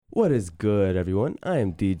What is good, everyone? I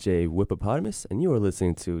am DJ Whippopotamus, and you are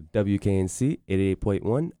listening to WKNC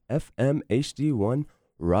 88.1 FM HD1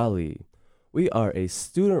 Raleigh. We are a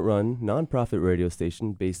student-run, nonprofit radio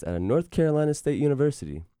station based at North Carolina State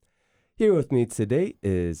University. Here with me today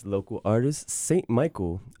is local artist St.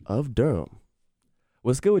 Michael of Durham.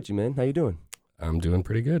 What's good with you, man? How you doing? I'm doing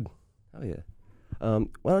pretty good. Oh, yeah.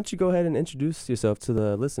 Why don't you go ahead and introduce yourself to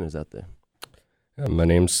the listeners out there? My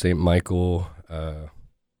name's St. Michael.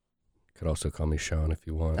 Could also call me Sean if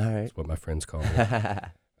you want. All right. That's what my friends call me.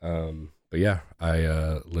 But yeah,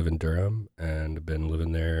 I live in Durham and have been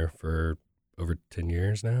living there for over 10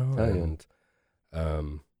 years now. Oh, yeah. And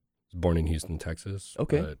was born in Houston, Texas.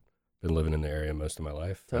 Okay. But been living in the area most of my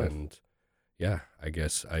life. Tough. And yeah, I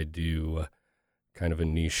guess I do kind of a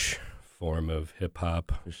niche form of hip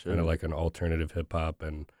hop, For sure. kind of like an alternative hip hop,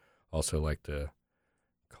 and also like to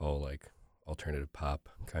call like alternative pop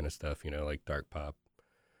kind of stuff, like dark pop.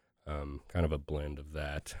 Kind of a blend of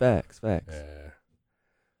that. Facts.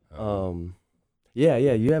 Yeah,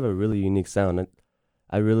 you have a really unique sound.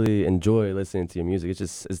 I really enjoy listening to your music.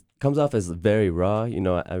 It comes off as very raw.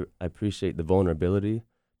 I appreciate the vulnerability.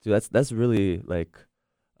 Dude, that's really like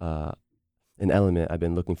an element I've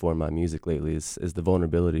been looking for in my music lately is the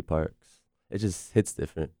vulnerability part. It just hits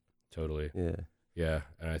different. Totally. Yeah. Yeah,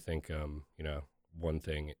 and I think one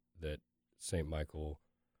thing that St. Michael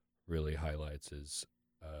really highlights is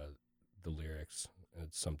the lyrics.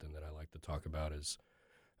 It's something that I like to talk about. Is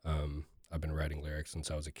I've been writing lyrics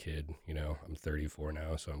since I was a kid. I'm 34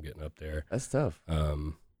 now, so I'm getting up there. That's tough.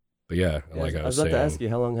 But yeah, like I was about saying, to ask you,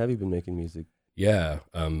 how long have you been making music? yeah,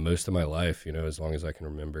 most of my life, as long as I can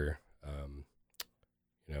remember.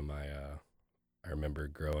 I remember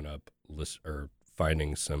growing up or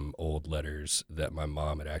finding some old letters that my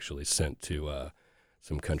mom had actually sent to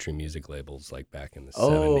some country music labels like back in the 70s.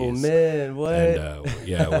 Oh man, what? And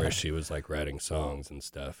yeah, where she was like writing songs and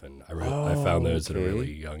stuff, and I found those at a okay.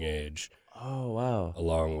 really young age. Oh wow,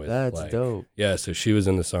 Along with that's dope. Yeah, so she was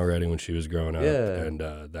into songwriting when she was growing up, Yeah. and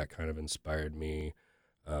that kind of inspired me.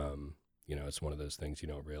 It's one of those things you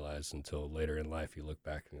don't realize until later in life. You look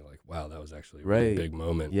back and you're like, wow, that was actually a really Right. big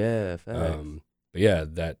moment. Yeah, facts. But yeah,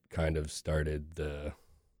 that kind of started the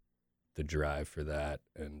drive for that,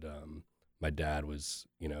 and my dad was,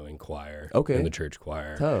 in choir, Okay. in the church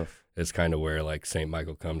choir. Tough. It's kind of where like St.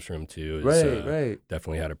 Michael comes from too. Right.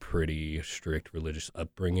 Definitely had a pretty strict religious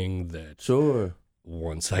upbringing that Sure.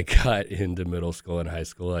 once I got into middle school and high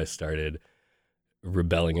school, I started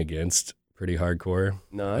rebelling against pretty hardcore.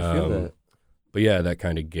 No, I feel that. But yeah, that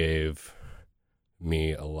kind of gave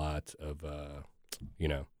me a lot of,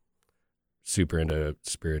 super into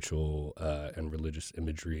spiritual and religious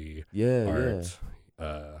imagery, Yeah, art,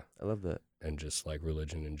 I love that. and just like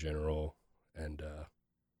religion in general. And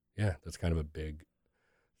yeah, that's kind of a big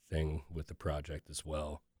thing with the project as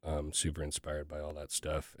well. Super inspired by all that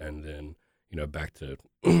stuff. And then, back to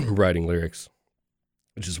writing lyrics,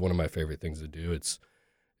 which is one of my favorite things to do. It's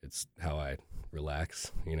how I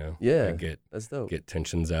relax, Yeah, I that's dope. get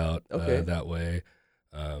tensions out Okay. that way.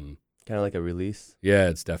 Kind of like a release. Yeah,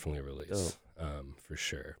 it's definitely a release, Dope. for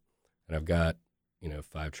sure. And I've got,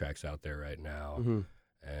 5 tracks out there right now. Mm-hmm.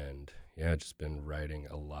 And yeah, just been writing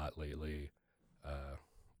a lot lately.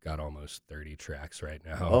 Got almost 30 tracks right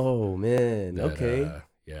now. Oh man. that, Okay.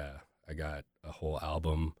 Yeah, I got a whole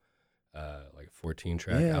album, like a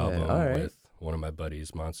 14-track Yeah, album all right. with one of my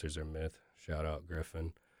buddies, Monsters Are Myth. Shout out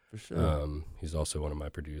Griffin. For sure. He's also one of my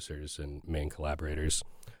producers and main collaborators.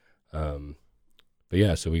 But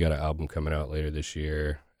yeah, so we got an album coming out later this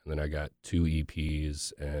year, and then I got 2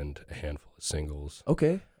 EPs and a handful of singles.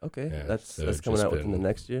 Okay. yeah, That's so coming just out within the been-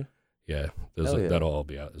 next year. Yeah, Hell yeah. that'll all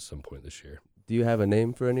be out at some point this year. Do you have a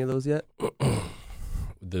name for any of those yet?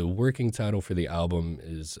 The working title for the album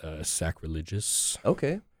is Sacrilegious,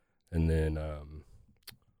 Okay. and then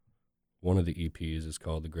one of the EPs is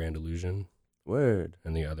called The Grand Illusion, Word.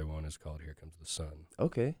 and the other one is called Here Comes the Sun.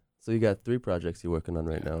 Okay. So you got 3 projects you're working on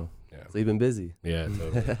right now. Yeah, So you've been busy. yeah,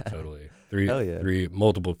 totally. Hell yeah. Three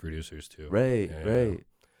multiple producers too. Right. Yeah. Right.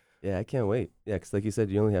 Yeah, I can't wait. Yeah, 'cause like you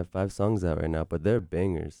said, you only have 5 songs out right now, but they're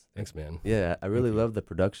bangers. Thanks, man. Yeah, I really Thank you. love the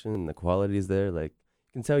production and the qualities there. Like,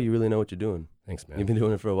 you can tell you really know what you're doing. Thanks, man. You've been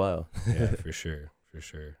doing it for a while. Yeah, for sure.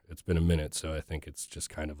 It's been a minute, so I think it's just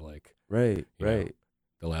kind of like Right, You know, right.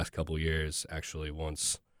 the last couple years. Actually,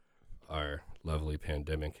 once our lovely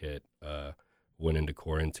pandemic hit, went into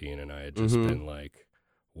quarantine, and I had just Mhm. been like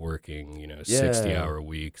working, Yeah. 60-hour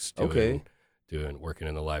weeks, Okay. working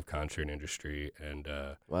in the live concert industry and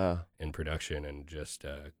Wow. in production, and just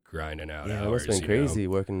grinding out Yeah, it hours. must have been crazy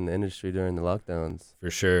working in the industry during the lockdowns. For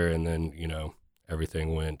sure. And then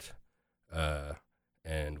everything went,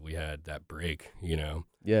 and we had that break, you know.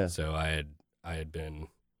 Yeah. So I had been,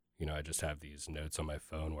 you know, I just have these notes on my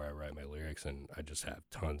phone where I write my lyrics, and I just have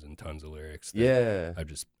tons and tons of lyrics. That Yeah.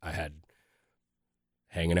 I had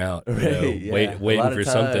hanging out, you Right, know, yeah. A waiting lot for of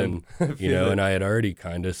something, time. you know. Feel And it. I had already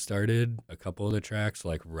kind of started a couple of the tracks,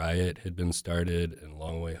 like Riot had been started, and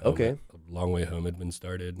Long Way Home. Okay. Long Way Home had been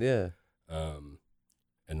started. Yeah.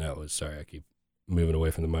 And that was, sorry, I keep moving away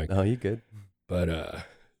from the mic, Oh, you good? but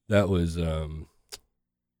that was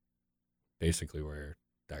basically where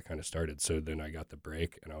that kind of started. So then I got the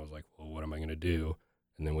break, and I was like, well, what am I going to do?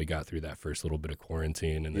 And then we got through that first little bit of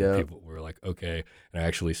quarantine, and then Yep. people were like, okay. And I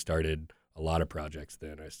actually started a lot of projects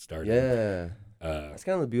then. I started. Yeah. Uh, That's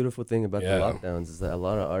kind of the beautiful thing about yeah. the lockdowns is that a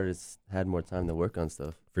lot of artists had more time to work on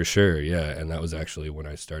stuff. For sure, yeah. And that was actually when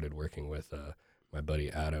I started working with my buddy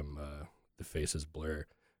Adam, The Faces Blur,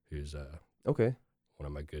 who's Okay. one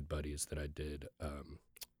of my good buddies that I did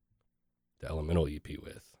the Elemental EP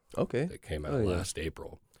with. Okay. That came out Oh, yeah. last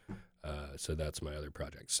April. So that's my other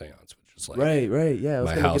project, Seance, which is like Right. Yeah. I was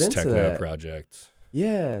my gonna house get into techno that. project.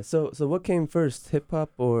 Yeah. So what came first, hip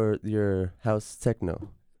hop or your house techno?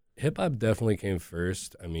 Hip hop definitely came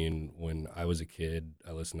first. I mean, when I was a kid,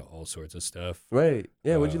 I listened to all sorts of stuff. Right.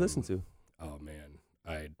 Yeah. What'd you listen to? Oh man,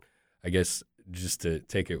 I guess just to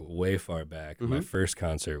take it way far back, my first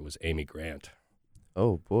concert was Amy Grant.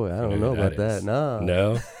 Oh boy, I You don't know know who about that that. is? Nah.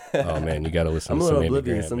 No? Oh man, you got to listen I'm to a some little Amy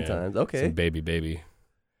oblivious Grant, man. sometimes. Okay. Some Baby.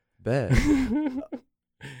 Bet.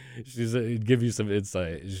 She's give you some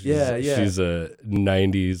insight. Yeah. She's a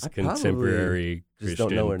 90s I probably contemporary Just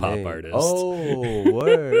don't know her Christian pop name. artist. Oh,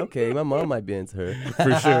 word. Okay, my mom might be into her.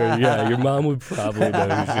 For sure. Yeah, your mom would probably know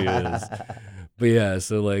who she is. But yeah,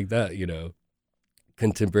 so like that, you know,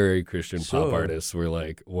 contemporary Christian pop Sure. artists were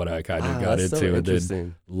like what I kind of Wow, got that's into. so And then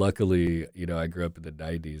interesting. luckily, you know, I grew up in the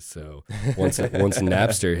 90s, so once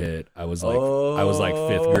Napster hit, I was like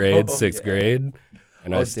fifth grade, sixth yeah. grade,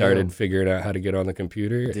 and Oh, I started damn. figuring out how to get on the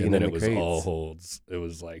computer, Digging and then in it the was all crates. holds. It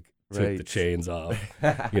was like took the Right. chains off.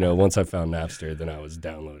 You know, once I found Napster, then I was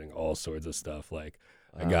downloading all sorts of stuff. Like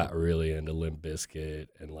I got really into Limp Bizkit,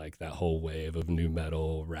 and like that whole wave of new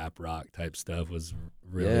metal, rap rock type stuff was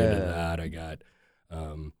really into Yeah. that. I got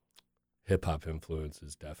hip hop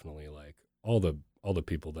influences, definitely like all the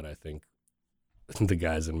people that I think the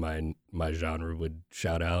guys in my genre would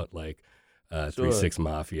shout out, like Sure. 3-6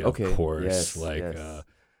 Mafia, Okay, of course, yes, like yes.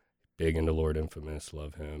 big into Lord Infamous,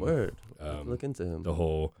 love him. Word. I'll have to Um, look into him. the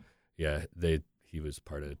whole, yeah, he was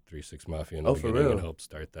part of 3-6 Mafia in the Oh, for beginning real? and helped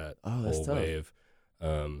start that Oh, that's whole tough. wave.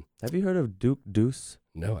 Have you heard of Duke Deuce?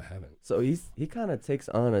 No, I haven't. So he kind of takes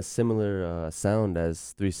on a similar sound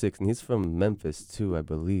as 3-6, and he's from Memphis too, I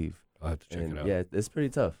believe. I'll have to check And it out. yeah, it's pretty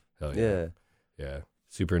tough. Hell Yeah. yeah.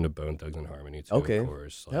 Super into Bone Thugs and Harmony too, Okay. of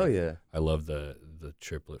course. Hell Like, yeah. I love the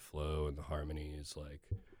triplet flow and the harmonies. Like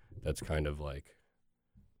that's kind of like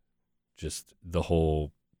just the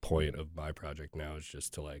whole point of my project now is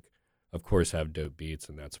just to like, of course, have dope beats,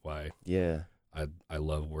 and that's why Yeah. I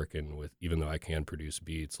love working with. Even though I can produce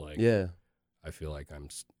beats, like Yeah. I feel like I'm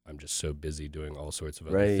just so busy doing all sorts of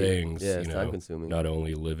other Right. things. Yeah, you it's know, time consuming. not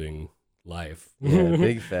only living life, Yeah,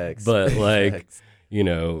 big facts. but big like facts. you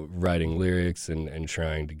know, writing lyrics and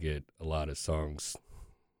trying to get a lot of songs,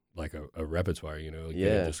 like a repertoire, you know, get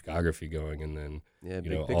Yeah. a discography going, and then, Yeah, you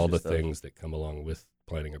big know, all picture the stuff. things that come along with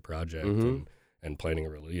planning a project Mhm. and planning a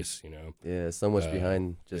release, you know. Yeah, so much uh,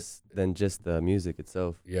 behind than just the music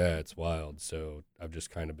itself. Yeah, it's wild. So I've just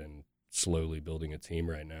kind of been slowly building a team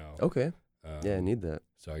right now. Okay. Yeah, I Um, need that.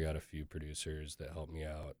 So I got a few producers that help me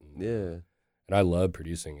out. And, Yeah. and I love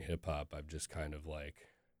producing hip hop. I've just kind of like,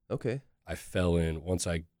 Okay. I fell in, once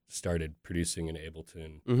I started producing in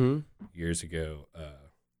Ableton Mm-hmm. years ago,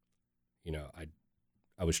 you know,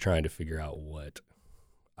 I was trying to figure out what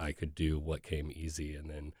I could do, what came easy, and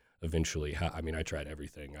then eventually, I tried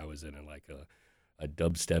everything. I was in like a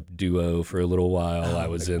dubstep duo for a little while. I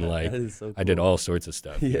was in like, That is so I did cool. all sorts of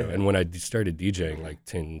stuff. You know? Yeah. And when I started DJing like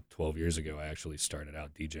 10, 12 years ago, I actually started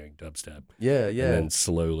out DJing dubstep. Yeah, And yeah. then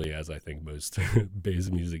slowly, as I think most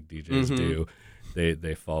bass music DJs Mhm. do,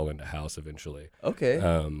 they fall into house eventually. Okay.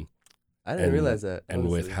 I didn't and- realize that. And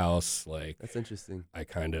with honestly. house, like, That's interesting. I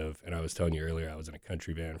kind of, and I was telling you earlier, I was in a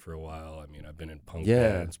country band for a while. I mean, I've been in punk Yeah.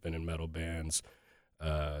 bands, been in metal bands.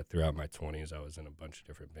 Throughout my 20s, I was in a bunch of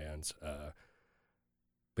different bands.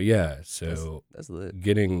 But yeah, so That's lit.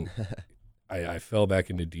 getting, I fell back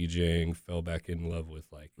into DJing, fell back in love with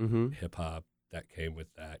like Mm-hmm. hip hop that came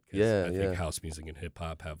with that. 'Cause Yeah, I yeah. think house music and hip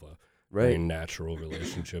hop have a very Right. natural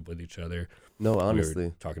relationship with each other. No, We were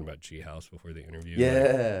honestly. talking about G House before the interview. like,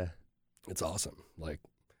 Yeah. it's awesome. Like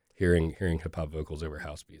hearing hip hop vocals over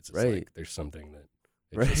house beats. It's Right. like there's something that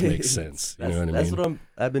It just makes sense. You know what I mean? That's what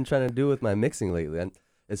I've been trying to do with my mixing lately, and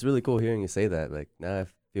it's really cool hearing you say that. Like now I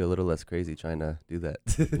feel a little less crazy trying to do that.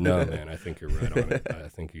 No, man, I think you're right on it. I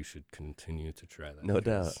think you should continue to try that. No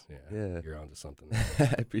doubt. Yeah, you're onto something.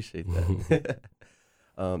 I appreciate that.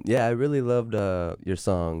 Yeah, I really loved your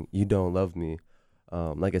song "You Don't Love Me."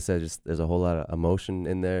 Like I said, just there's a whole lot of emotion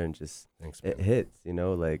in there, and just Thanks, man. it hits. You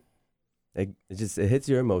know, like it hits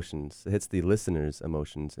your emotions. It hits the listener's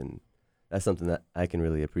emotions, and that's something that I can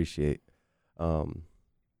really appreciate.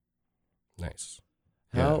 Nice.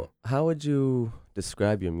 How would you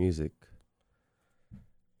describe your music?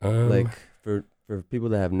 Like for people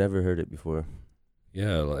that have never heard it before.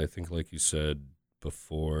 Yeah, I think like you said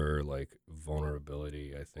before, like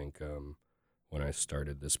vulnerability. I think when I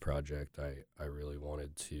started this project, I really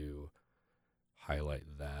wanted to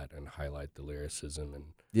highlight that and highlight the lyricism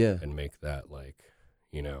and make that like,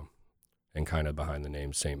 and kind of behind the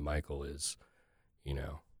name Saint Michael is,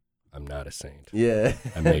 I'm not a saint. Yeah.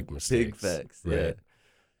 I make mistakes. Big facts. Right.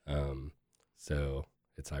 So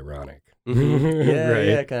it's ironic. Mm-hmm. Yeah, right?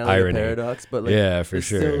 yeah, kind of like a paradox, but like yeah, for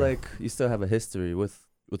sure. Still like you still have a history with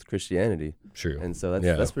Christianity. True. And so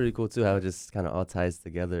that's pretty cool too, how it just kind of all ties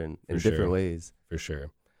together in different ways. For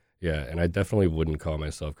sure. Yeah, and I definitely wouldn't call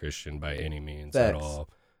myself Christian by any means at all.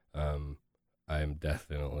 I am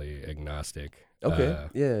definitely agnostic. Okay.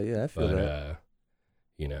 Yeah, I feel that.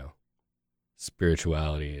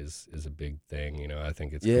 Spirituality is a big thing. I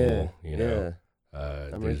think it's cool.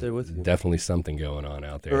 I'm right there with you. Definitely something going on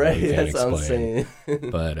out there. Right, that we can't that's explain. what I'm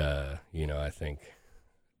saying. But I think,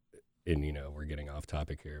 and we're getting off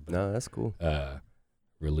topic here, but no, that's cool.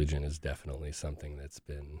 Religion is definitely something that's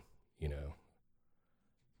been,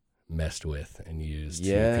 messed with and used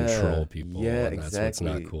to control people. Yeah, and that's what's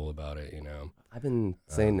not cool about it. I've been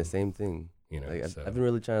saying the same thing. Like I've been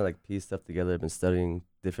really trying to like piece stuff together. I've been studying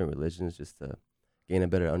different religions just to gain a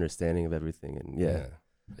better understanding of everything. And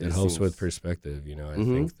it helps with perspective. I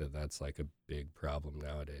think that's like a big problem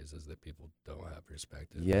nowadays is that people don't have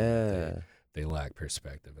perspective. Yeah. They lack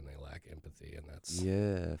perspective and they lack empathy, and that's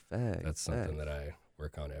facts. That's something that I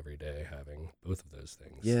work on every day, having both of those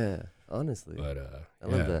things. Yeah, honestly. But I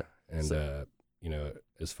love that. And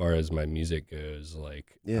as far as my music goes,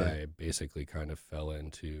 like I basically kind of fell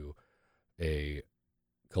into a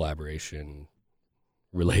collaboration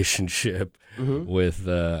relationship with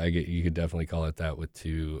you could definitely call it that, with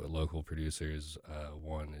two local producers.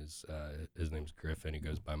 One is his name's Griffin. He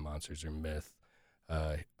goes by Monsters or Myth.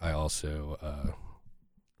 He also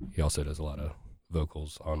does a lot of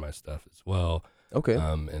vocals on my stuff as well. Okay.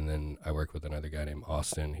 And then I work with another guy named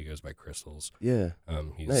Austin. He goes by Crystals. Yeah.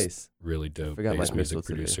 He's nice. Really dope bass music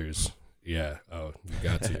producers. Yeah. Oh, you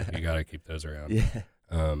got to. You got to keep those around. Yeah.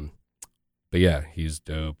 But yeah, he's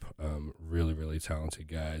dope. Really, really talented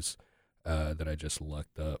guys that I just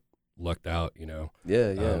lucked out,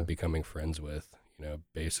 becoming friends with,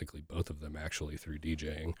 basically both of them actually through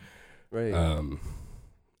DJing. Right.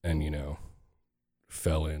 And,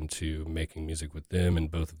 fell into making music with them,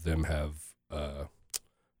 and both of them have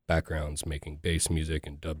backgrounds making bass music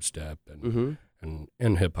and dubstep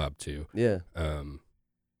and hip hop too. Yeah.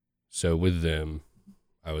 So with them,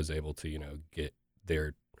 I was able to, get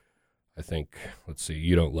their, I think, let's see,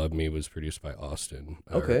 You Don't Love Me was produced by Austin.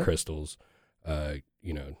 Okay. Crystals.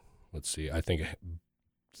 Let's see, I think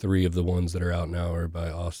 3 of the ones that are out now are by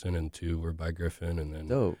Austin and 2 were by Griffin. And then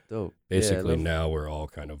dope. Basically now we're all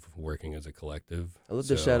kind of working as a collective. I love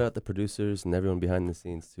to shout out the producers and everyone behind the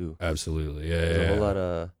scenes too. Absolutely. Yeah. There's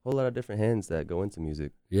a whole lot of different hands that go into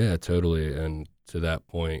music. Yeah, totally. And to that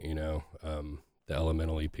point, the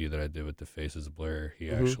Elemental EP that I did with The Faces Blur, he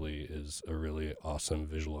actually is a really awesome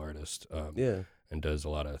visual artist. And does a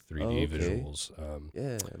lot of 3D visuals. I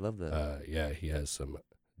love that. He has some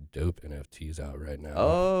dope NFTs out right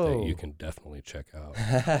now that you can definitely check out.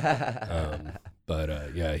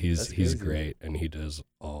 He's great, and he does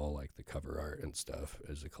all like the cover art and stuff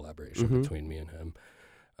as a collaboration between me and him.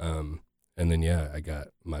 And then I got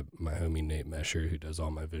my homie Nate Mesher, who does all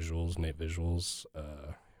my visuals. Nate Visuals,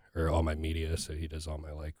 or all my media, so he does all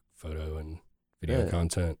my like photo and video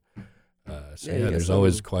content. There's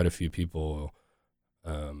always quite a few people,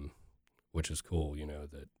 which is cool.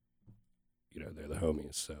 That. They're the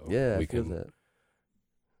homies, so we feel that.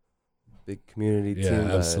 Big community team.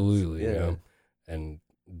 Yeah, absolutely. Yeah. And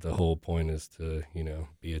the whole point is to,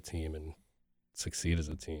 be a team and succeed as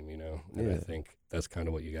a team, And I think that's kind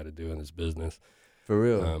of what you got to do in this business. For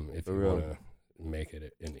real. If you want to make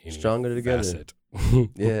it in any stronger together. facet.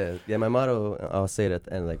 Yeah. My motto, I'll say it at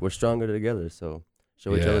the end, like, we're stronger together, so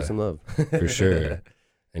show each other some love. For sure.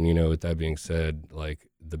 And, with that being said, like,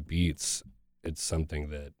 the beats, it's something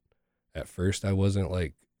that at first I wasn't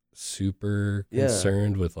like super Yeah.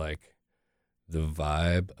 concerned with like the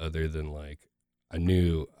vibe, other than like I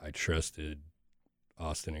knew I trusted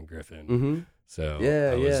Austin and Griffin. Mm-hmm. So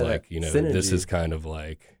Yeah, I was yeah, like, that you know, this synergy. is kind of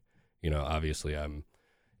like, you know, obviously I'm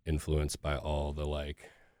influenced by all the like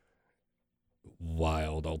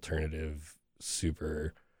wild alternative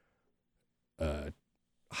super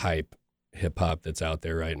hype hip hop that's out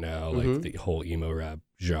there right now. Mm-hmm. Like the whole emo rap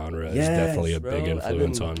genre is Yes, definitely a bro. big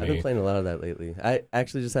influence on I've been me. playing a lot of that lately. I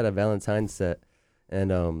actually just had a Valentine's set,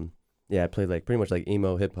 and yeah, I played like pretty much like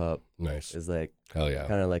emo hip hop. Nice. Is like Hell yeah.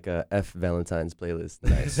 kind of like a F Valentine's playlist.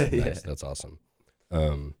 Nice. Yeah. Nice. That's awesome.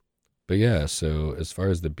 But yeah, so as far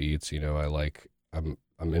as the beats, you know,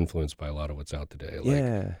 I'm influenced by a lot of what's out today. Like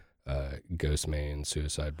Yeah, Ghostmane,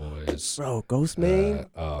 Suicide Boys. bro, Ghostmane.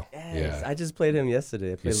 Oh, Yes, yeah. I just played him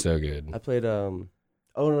yesterday. He's so good. I played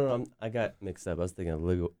Oh no, I got mixed up. I was thinking of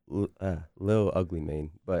Lil Ugly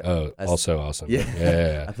Mane, but Oh, also awesome. yeah.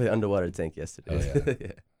 Yeah. I played Underwater Tank yesterday. Oh, yeah.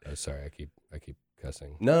 Yeah. Oh, sorry, I keep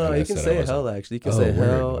cussing. No, And I you can said I say wasn't. hell. Actually, you can Oh, say word,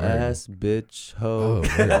 hell, word. ass, bitch, hoe.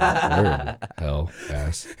 Oh, word. Hell,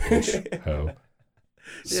 ass, bitch, hoe.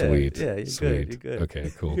 Yeah, Sweet. yeah, you're Sweet. good, you're good.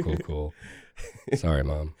 Okay, cool. Sorry,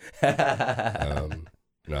 Mom.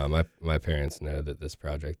 No, my parents know that this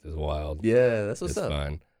project is wild. Yeah, that's what's It's up.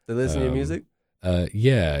 fine. They listen to your Um, music.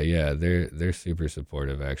 Yeah, they're super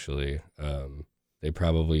supportive actually. They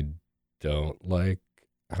probably don't like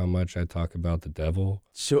how much I talk about the devil,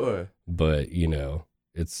 Sure. but you know,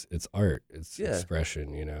 it's art, it's Yeah.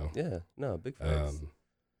 expression, you know. Yeah. No, big facts. Um,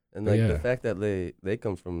 And but like the yeah. fact that they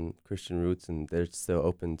come from Christian roots and they're still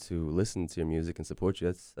open to listen to your music and support you.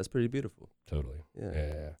 That's pretty beautiful. Totally. Yeah.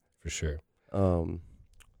 Yeah, for sure.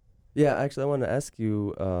 Yeah. Actually, I want to ask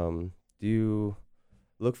you. Do you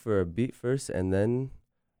look for a beat first and then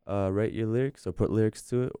write your lyrics or put lyrics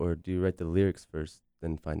to it, or do you write the lyrics first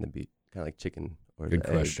then find the beat? Kind of like chicken or Good the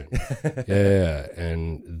egg. question. Yeah.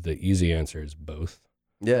 And the easy answer is both.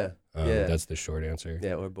 Yeah. Yeah. That's the short answer.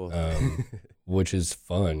 Yeah, or both. Which is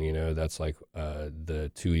fun, you know. That's like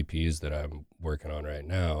the two EPs that I'm working on right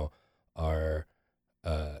now are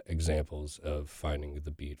examples of finding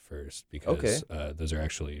the beat first, because those are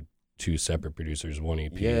actually two separate producers. One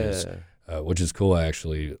EP is, which is cool. I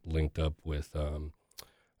actually linked up with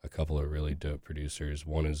a couple of really dope producers.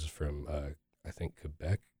 One is from I think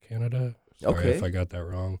Quebec, Canada. Sorry if I got that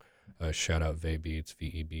wrong. Shout out VE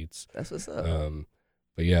Beats. That's what's up.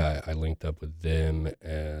 But yeah, I linked up with them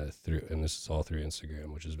through, and this is all through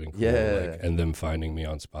Instagram, which has been cool. Yeah. Like, and them finding me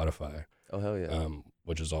on Spotify, Oh hell yeah.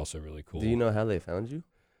 which is also really cool. Do you know how they found you?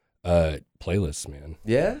 Playlists, man.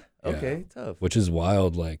 Yeah. Yeah. Okay. Tough. Which is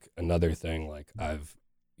wild. Like another thing, like I've,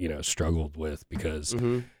 you know, struggled with, because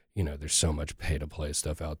Mm-hmm. you know, there's so much pay to play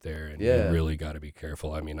stuff out there, and Yeah. you really got to be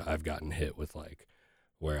careful. I mean, I've gotten hit with like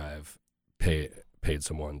where I've paid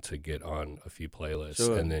someone to get on a few playlists,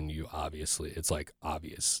 Sure. and then it's like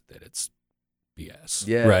obvious that it's BS.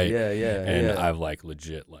 Yeah. Right. Yeah. And yeah. I've like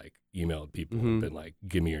legit like emailed people Mhm. and been like,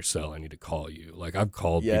 give me your cell, I need to call you. Like I've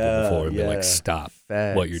called Yeah, people before and been yeah. like, stop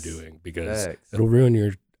Facts. what you're doing, because Facts. it'll ruin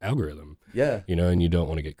your algorithm, Yeah. you know, and you don't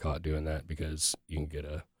want to get caught doing that, because you can get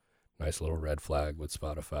a nice little red flag with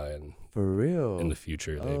Spotify, and For real. in the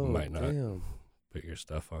future they might not Damn. put your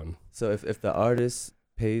stuff on. So if the artist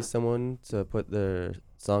pays someone to put their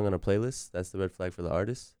song on a playlist, that's the red flag for the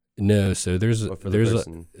artist No, so there's or for the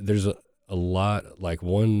person? there's a lot, like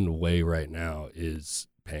one way right now is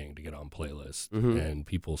paying to get on playlists, Mhm. and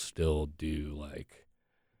people still do like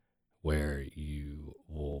where you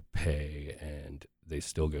will pay and they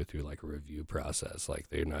still go through like a review process. Like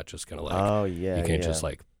they're not just gonna like, Oh yeah. you can't yeah. just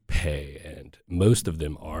like pay, and most of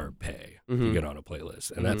them are pay to Mhm. get on a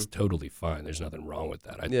playlist, and that's totally fine. There's nothing wrong with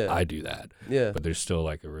that. Yeah. I do that, Yeah. but there's still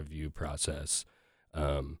like a review process.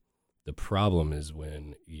 The problem is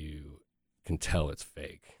when you can tell it's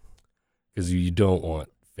fake, because you don't want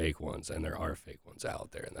fake ones, and there are fake ones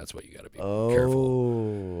out there, and that's what you got to be careful.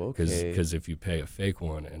 Oh, okay. Because if you pay a fake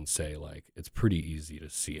one and say like, it's pretty easy to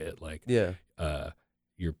see it, like Yeah.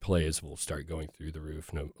 your plays will start going through the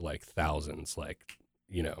roof, like thousands, like,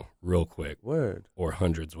 you know, real quick, Word. or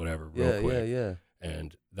hundreds, whatever, real Yeah. quick. Yeah.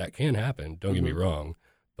 And that can happen. Don't get me Mhm. wrong,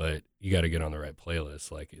 but you got to get on the right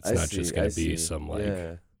playlist. Like it's I not see, just going I to be see. some like,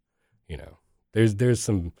 Yeah. you know, there's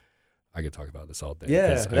some. I could talk about this all day. Yeah.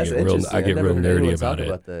 'cause That's I interesting. get I've real never heard anyone nerdy about talk it.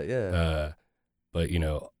 About that. Yeah. But you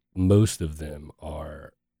know, most of them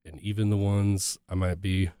are, and even the ones I might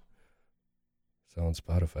be selling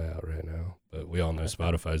Spotify out right now, but we all know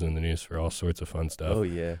Spotify's in the news for all sorts of fun stuff. Oh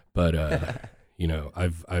yeah. But you know,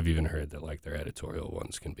 I've even heard that like their editorial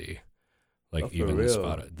ones can be like Oh, for even the real?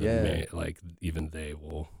 spot Yeah. like even they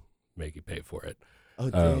will make you pay for it. Oh,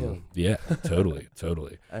 damn. Yeah, totally.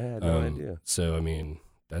 I had no idea. So, I mean,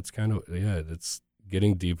 that's kind of, that's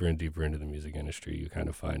getting deeper and deeper into the music industry. You kind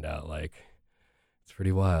of find out, like, it's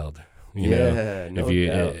pretty wild. You know, no if you,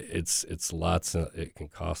 doubt. it's lots of, it can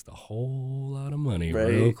cost a whole lot of money Right.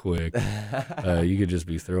 real quick. You could just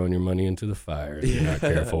be throwing your money into the fire if you're not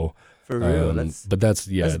careful. For real. But that's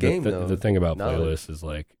game, though. the thing about Knowledge. playlists is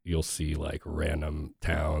like you'll see like random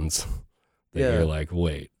towns that Yeah. you're like,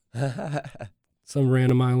 wait, some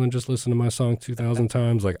random island just listened to my song 2,000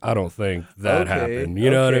 times. Like, I don't think that happened. You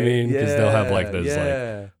know what I mean? Because they'll have like those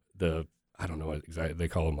like the, I don't know what exactly they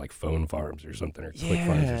call them, like phone farms or something, or click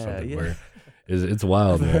farms or something. Where it's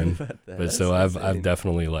wild, man. But so I've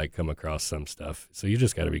definitely like come across some stuff. So you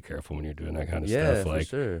just got to be careful when you're doing that kind of stuff. Like, for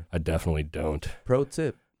sure. I definitely don't. Pro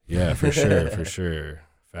tip. Yeah, for sure.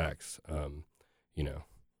 Facts. You know,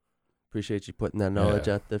 Appreciate you putting that knowledge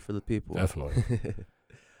out there for the people. definitely.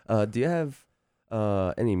 Do you have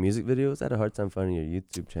any music videos? I had a hard time finding your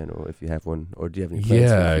YouTube channel, if you have one, or do you have any plans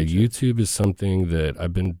for Yeah, the future? YouTube is something that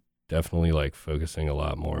I've been definitely like focusing a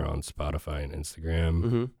lot more on Spotify and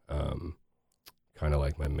Instagram. Mm-hmm. Kind of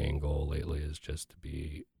like my main goal lately is just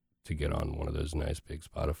to get on one of those nice big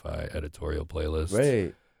Spotify editorial playlists.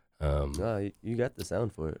 Right. Um, You got the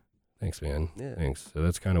sound for it. Thanks, man. Yeah. Thanks. So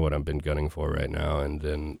that's kind of what I've been gunning for right now, and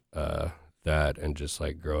then that, and just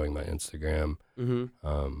like growing my Instagram,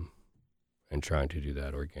 Mm-hmm. and trying to do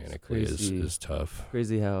that organically crazy. is tough.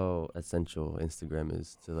 Crazy how essential Instagram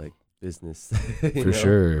is to like business.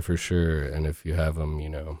 For sure. And if you have them, you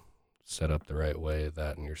know, set up the right way,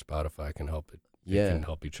 that and your Spotify can help it. Yeah. It can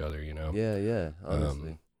help each other, you know. Yeah.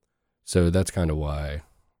 Honestly. So that's kind of why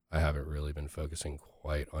I haven't really been focusing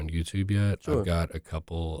quite on YouTube yet. Sure. I've got a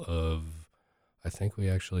couple of, I think we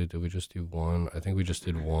actually, did we just do one? I think we just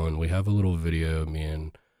did one. We have a little video me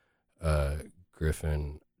and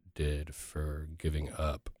Griffin did for Giving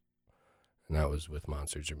Up, and that was with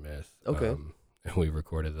Monsters or Myth. Okay. And we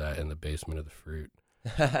recorded that in the basement of the Fruit,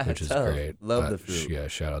 which is Tough. great. Love the Fruit. Yeah,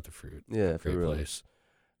 shout out the Fruit. Yeah, for Great real. place.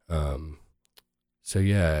 So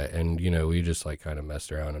yeah, and you know, we just like kind of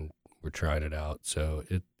messed around and we're trying it out. So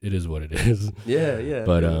it is what it is. Yeah.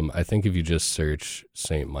 But yeah. I think if you just search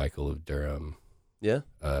St. Michael of Durham, Yeah.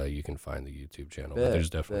 you can find the YouTube channel. Bet, But there's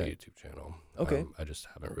definitely bet. a YouTube channel. Okay. I just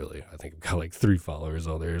haven't really. I think I've got like 3 followers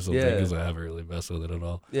on there or something, Yeah. because I haven't really messed with it at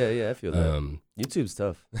all. Yeah. I feel that. YouTube's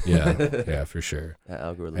tough. Yeah, for sure. That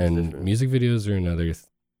algorithm's And different. music videos are another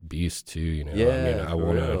beast too. You know, Yeah. I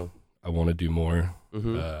mean, I want to do more.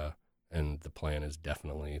 Mm-hmm. And the plan is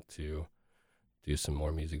definitely to do some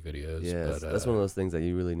more music videos. Yeah, but, that's one of those things that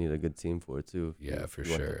you really need a good team for too. Yeah, if for you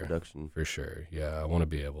want the sure. production. For sure. Yeah, I want to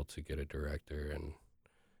be able to get a director and,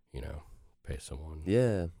 you know, pay someone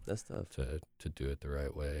Yeah, that's tough. to do it the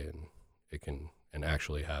right way, and it can, and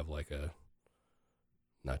actually have like a,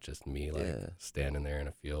 not just me like standing there in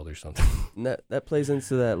a field or something. And that plays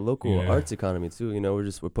into that local Yeah. arts economy too. You know,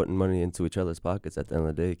 we're putting money into each other's pockets at the end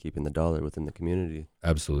of the day, keeping the dollar within the community.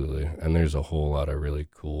 Absolutely. And there's a whole lot of really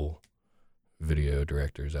cool video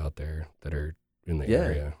directors out there that are in the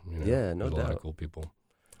area. You know? Yeah, no There's a lot doubt. of cool people.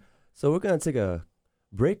 So we're gonna take a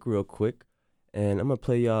break real quick, and I'm gonna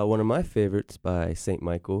play y'all one of my favorites by St.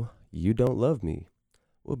 Michael, "You Don't Love Me."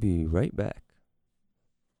 We'll be right back.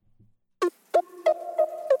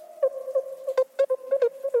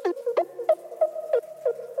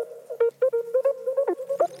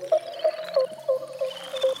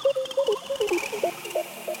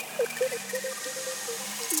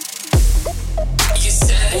 You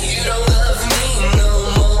said you don't love me no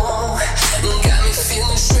more. Got me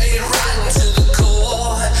feeling straight right to the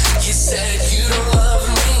core. You said you don't love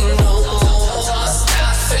me no more. Tossed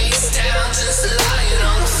out face down, just lying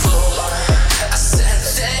on the floor. I said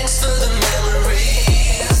thanks for the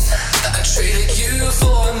memories. I traded you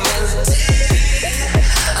for a melody.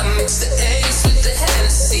 I mixed the Ace with the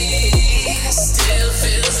Hennessy. Still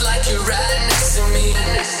feels like you're right next to me,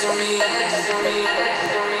 next to me, next to me, next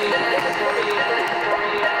to me.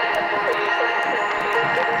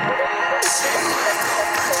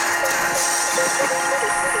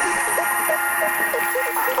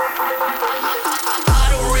 I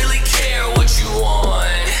don't really care what you want.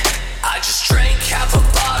 I just drank half a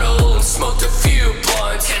bottle and smoked a few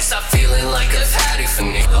blunts. Can't stop feeling like I've had it for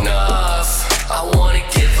enough. I wanna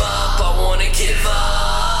give up, I wanna give up.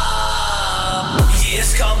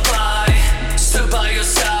 Years gone by, stood by your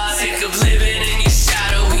side. Sick of living in your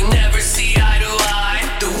shadow, we never see eye to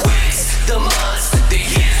eye. The weeks, the months, the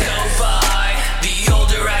years go by. The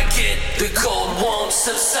older I get, the cold won't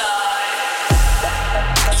subside.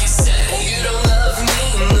 You said you don't love me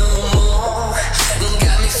no more.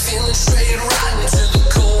 Got me feeling straight right into the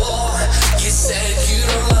core. You said you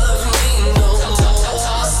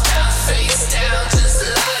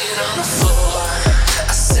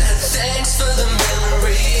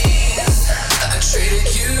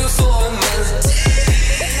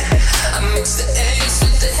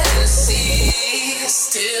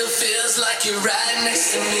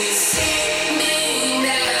see me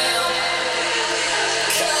now,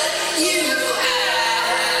 cut you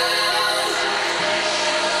out,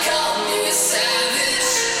 call me a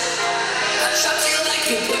savage. I chopped you like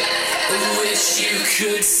a bad. I wish you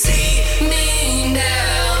could see me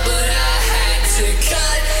now, but I had to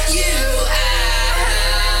cut you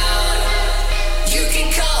out. You can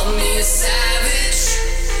call me a savage.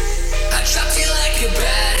 I chopped you like a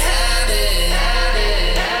bad habit.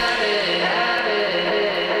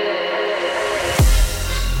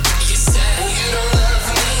 You said you don't love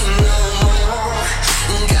me no more.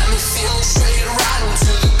 Got me feeling straight rotten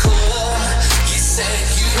to the core. You said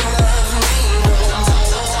you don't love me no more.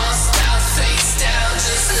 Tossed out face down,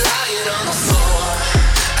 just lying on the floor.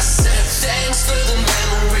 I said thanks for the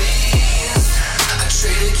memories. I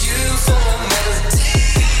traded you for a melody.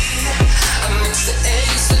 I mixed the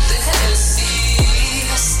A's with the Hennessy.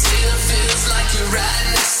 Still feels like you're right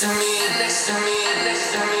next to me, next to me,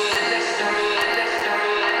 next to me, next to me, next to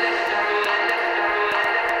me, next to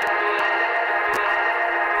me.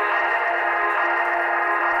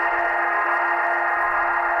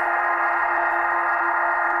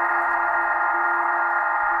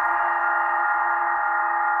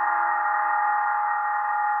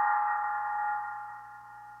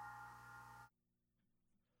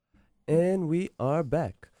 And we are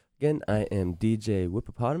back. Again, I am DJ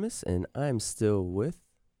Whippopotamus, and I'm still with,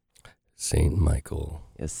 Saint Michael.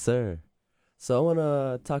 yes, sir. So I want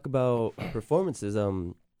to talk about performances.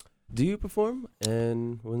 Do you perform?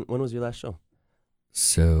 And when was your last show?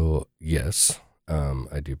 So, yes,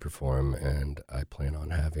 I do perform, and I plan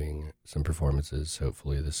on having some performances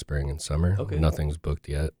hopefully this spring and summer. Okay. Nothing's booked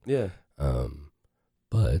yet. Yeah.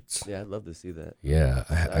 But Yeah, I'd love to see that. yeah,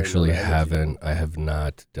 I Excited actually about energy. I have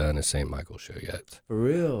not done a St. Michael show yet. For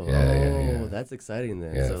real? Yeah, oh, yeah, yeah. that's exciting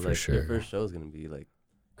then. Yeah, so for like sure. your first show is gonna be like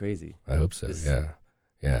crazy. I hope so. Just- Yeah.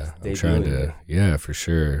 Yeah. I'm just trying debuting to, yeah, for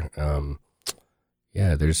sure.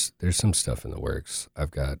 Yeah, there's some stuff in the works.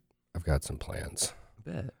 I've got some plans.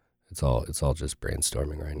 Bet. It's all just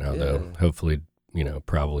brainstorming right now though. Yeah. Hopefully,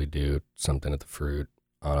 probably do something at the Fruit,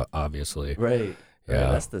 obviously. Right. Yeah.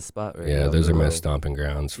 Right, that's the spot right Yeah, now those for are my real. stomping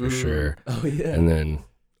grounds for Mhm. sure. Oh yeah. And then,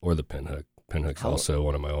 or the Pinhook. Pinhook's How- also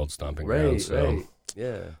one of my old stomping right, grounds. So right.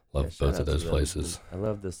 Yeah. love Yeah, shout both out of to those them. places. I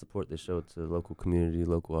love the support they show to local community,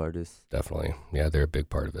 local artists. Definitely. Yeah, they're a big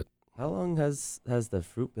part of it. How long has the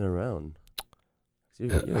Fruit been around? 'Cause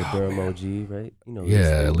You're, Uh, you're a oh, Durham man. OG, right? You know.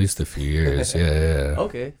 Yeah, at least a few years. Yeah, yeah.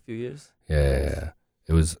 Okay, a few years. Yeah.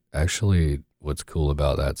 It was actually, what's cool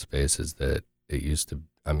about that space is that it used to,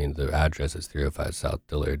 the address is 305 South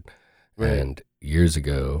Dillard. Right. And years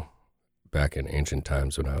ago, back in ancient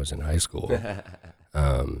times when I was in high school,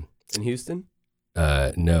 In Houston.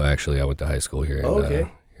 no, actually, I went to high school here in, Oh,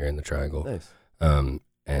 okay. here in the Triangle. Nice.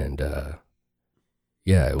 And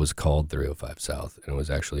yeah, it was called 305 South, and it was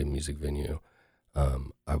actually a music venue.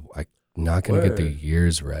 I'm not going to get the Word.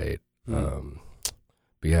 years right. Hmm.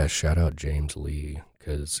 But yeah, shout out James Lee,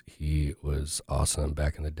 because he was awesome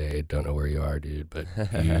back in the day. Don't know where you are, dude, but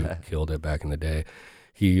you killed it back in the day.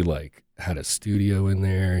 He had a studio in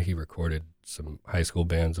there. He recorded some high school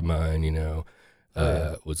bands of mine,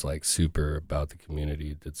 was super about the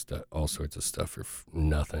community, did all sorts of stuff for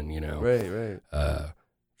nothing, Right, right.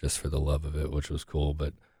 just for the love of it, which was cool.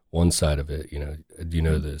 But one side of it, do you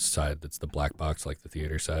know the side that's the black box, like the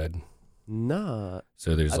theater side? Nah,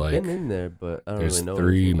 So there's I've been in there, but I don't there's really know.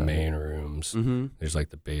 three main rooms. Mm-hmm. There's like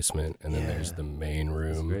the basement, and then there's Yeah. the main That's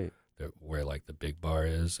room great. where like the big bar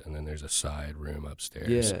is, and then there's a side room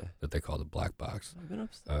upstairs Yeah. that they call the black box. I've been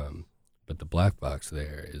upstairs. But the black box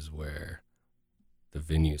there is where the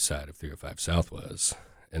venue side of 305 South was,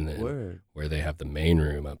 and then Word. where they have the main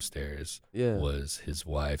room upstairs Yeah. was his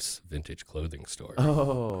wife's vintage clothing store.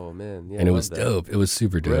 Oh man, yeah. and it I was love that. dope. It was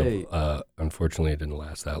super dope. Right. Unfortunately, it didn't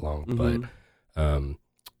last that long, Mhm. but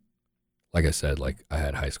like I said, I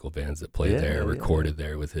had high school bands that played Yeah, there, yeah. recorded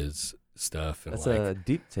there with his stuff, and That's a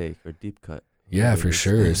deep take or deep cut. yeah, whatever for it is.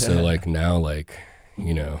 sure. So now,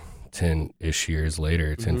 10-ish years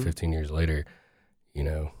later, 10, Mhm. 15 years later,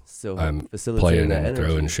 Still I'm facilitating playing that and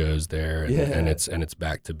throwing energy. shows there, and, Yeah. it's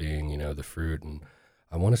back to being, the Fruit. And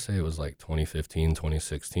I want to say it was like 2015,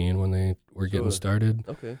 2016 when they were getting Sure. started.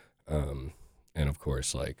 Okay. And of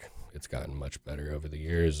course, it's gotten much better over the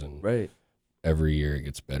years, and Right. every year it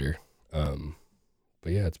gets better.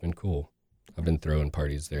 But yeah, it's been cool. I've been throwing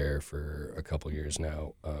parties there for a couple years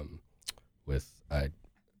now. I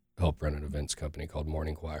help run an events company called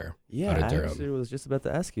Morning Choir. Yeah, out of I Durham. actually was just about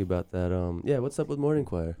to ask you about that. Yeah, what's up with Morning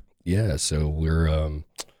Choir? Yeah, so we're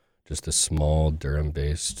just a small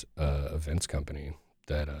Durham-based events company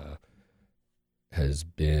that has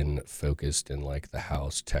been focused in like the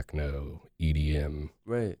house techno EDM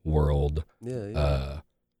Right. world. Yeah. Yeah.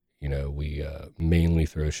 You know, we mainly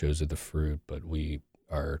throw shows at the Fruit, but we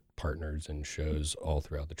are partners in shows all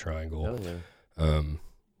throughout the Triangle. Hell yeah.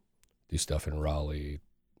 Do stuff in Raleigh,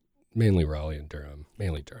 mainly Raleigh and Durham,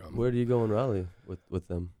 mainly Durham. Where do you go in Raleigh with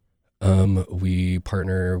them? We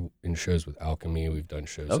partner in shows with Alchemy. We've done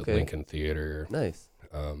shows at Okay. Lincoln Theater. Nice.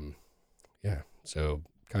 Yeah, so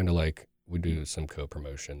kind of like we do some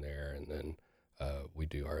co-promotion there, and then we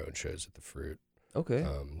do our own shows at the Fruit. Okay.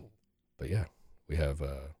 But yeah, we have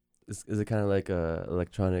Is it kind of like a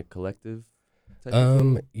electronic collective type of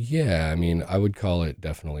thing? yeah, I mean, I would call it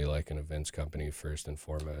definitely like an events company first and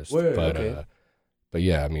foremost. Word, but okay. but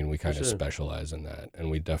yeah, I mean, we kind of sure. specialize in that, and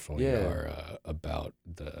we definitely Yeah. are about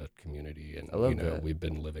the community. And I love you know, that. we've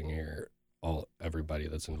been living here. Everybody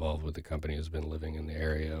that's involved with the company has been living in the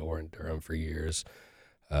area or in Durham for years.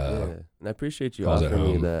 Yeah, and I appreciate you calls it offering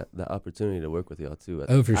me home. the opportunity to work with y'all too.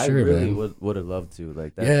 Oh, for I sure, really man. would have loved to.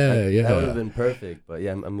 Like that. Yeah, That would yeah. have been perfect. But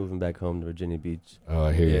yeah, I'm moving back home to Virginia Beach. Oh,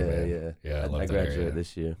 I hear you, Yeah, man. yeah. Yeah, I love that graduate area.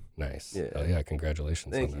 this year. Nice. Yeah. Oh, yeah,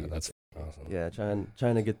 congratulations Thank on that. you. That's awesome. Yeah,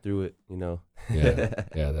 trying to get through it. You know. Yeah,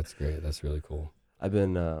 yeah, that's great. That's really cool. I've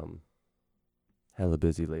been hella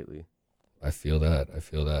busy lately. I feel that.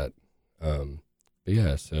 But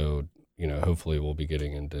yeah, so, you know, hopefully we'll be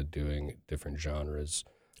getting into doing different genres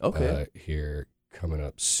Okay, here coming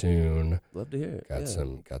up soon. love to hear it. Got yeah.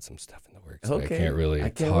 some stuff in the works that I Okay. can't really I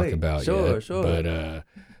can't talk wait. about Sure, yet. sure. But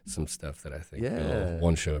some stuff that I think Yeah.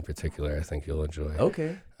 one show in particular I think you'll enjoy.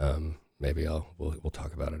 Okay, Maybe we'll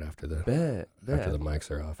talk about it after the bet. after the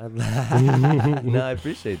mics are off. No, I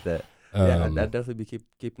appreciate that. Yeah, Um, I'd definitely be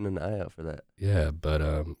keeping an eye out for that. Yeah, but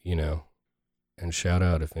you know, and shout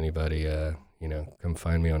out if anybody you know, come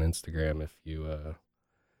find me on Instagram if you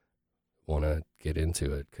want to get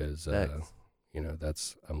into it, because Thanks. you know,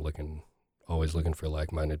 I'm always looking for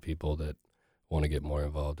like-minded people that want to get more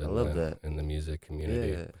involved I in love that. the music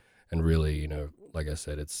community. Yeah, And really, you know, like I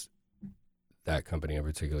said, it's that company in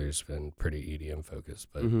particular has been pretty EDM focused,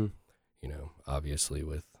 but mm-hmm. you know, obviously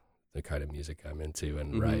with the kind of music I'm into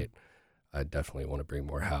and Mhm. write, I definitely want to bring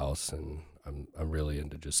more house, and I'm really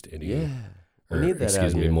into just any Yeah, we or need that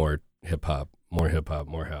excuse out me, here. more hip hop,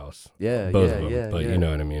 more house. Yeah, Both yeah, of them, yeah, but yeah. you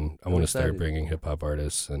know what I mean. I I'm want to start excited. bringing hip hop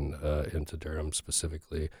artists and into Durham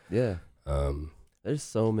specifically. Yeah. Um, There's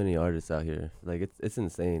so many artists out here. Like it's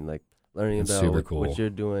insane. Like learning It's about super what cool. you're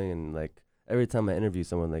doing, and like every time I interview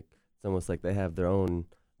someone, like it's almost like they have their own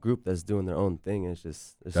group that's doing their own thing. And it's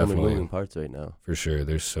just there's so many Definitely. moving parts right now. for sure,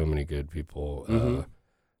 there's so many good people. Mhm.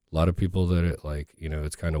 A lot of people that it, like, you know,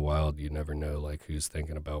 it's kind of wild. You never know like who's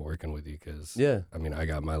thinking about working with you, because Yeah. I mean, I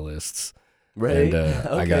got my lists, Right. and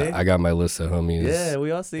Okay. I got my list of homies. Yeah,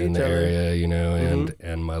 we all see in each the other. area, you know, Mhm.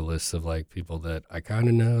 and my list of like people that I kind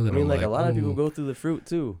of know. That I mean, I'm like a lot of people "Ooh." go through the Fruit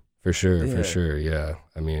too. For sure, Yeah. for sure, yeah.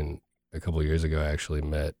 I mean, a couple of years ago, I actually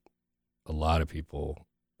met a lot of people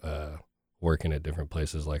working at different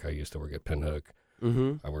places. Like I used to work at Pinhook.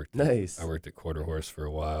 Mm-hmm. I worked Nice. I worked at Quarter Horse for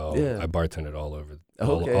a while. Yeah. I bartended all over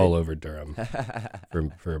Okay. all over Durham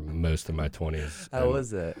for most of my 20s. How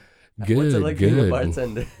was that? Good? What's it like being a Good.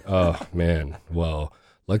 bartender? Oh man, well,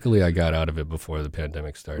 luckily I got out of it before the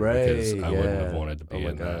pandemic started, because Right, I wouldn't have yeah. wanted to Oh be my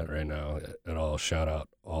in that God. right now at all. Shout out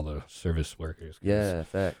all the service workers. 'cause Yeah,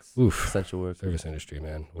 facts. Oof. Essential work. Service industry,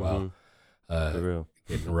 man. Wow. Mhm. For real.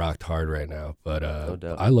 Getting rocked hard right now. But No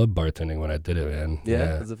doubt. I love bartending when I did it, man.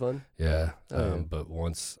 Yeah, is it fun? Yeah. Oh, yeah. But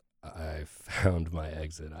once I found my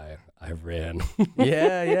exit, I ran.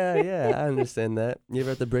 yeah. I understand that. You ever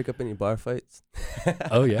have to break up any bar fights?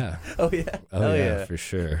 Oh yeah. Oh yeah. Oh Hell yeah, for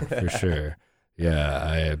sure. For sure. Yeah,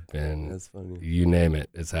 I have been, That's funny. you name it,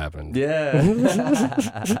 it's happened. Yeah.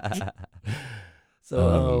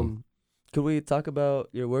 So, Um, could we talk about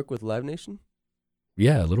your work with Live Nation?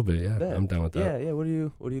 Yeah, a little bit, yeah. Bet. I'm down with that. Yeah. What do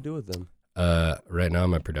you do with them? Right now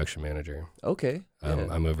I'm a production manager. Okay. Yeah.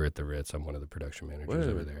 I'm over at the Ritz. I'm one of the production managers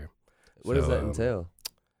over Word. there. What does so, that entail?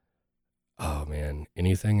 Oh man,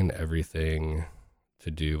 anything and everything to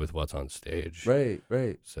do with what's on stage. Right.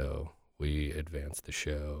 So we advance the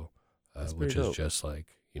show, That's which pretty is dope. just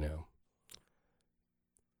like, you know,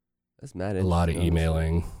 That's mad. a lot of interesting,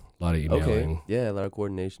 honestly. emailing, Okay. Yeah, a lot of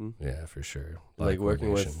coordination. Yeah, for sure. A lot Like of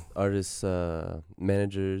working with coordination. artists,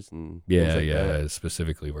 managers, and Yeah, things like that.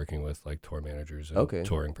 specifically working with like tour managers and Okay.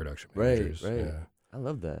 touring production Right, managers. right. Yeah, I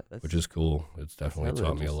love that. That's which is cool. It's definitely hella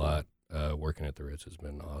taught me a interesting. lot. Working at the Ritz has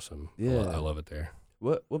been awesome. Yeah. I love it there.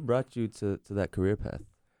 what brought you to that career path?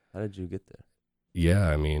 How did you get there? Yeah,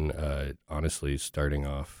 I mean, honestly, starting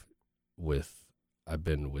off with, I've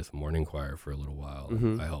been with Morning Choir for a little while.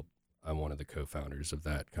 Mhm. I help I'm one of the co-founders of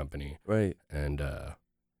that company. Right. And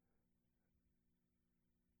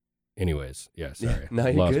anyways, yeah, sorry. No,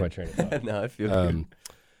 you're Lost good. my train of thought. No, I feel good.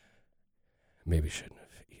 Maybe shouldn't have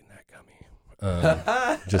eaten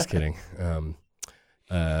that gummy. Just kidding.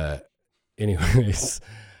 Anyways,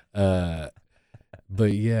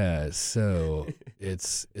 but yeah, so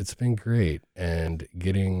it's been great, and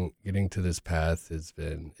getting to this path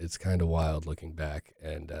it's kind of wild looking back,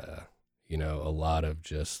 and you know, a lot of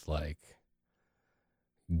just like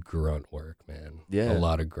grunt work, man. Yeah. A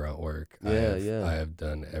lot of grunt work. Yeah, I have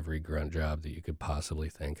done every grunt job that you could possibly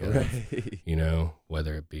think of. Right. You know,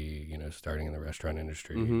 whether it be, you know, starting in the restaurant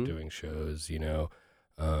industry, Mhm. doing shows, you know,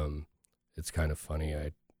 it's kind of funny.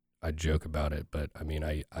 I joke about it, but I mean,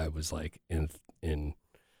 I was like in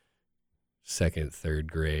second, third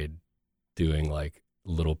grade doing like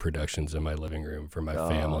little productions in my living room for my Oh,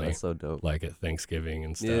 family, that's so dope. like at Thanksgiving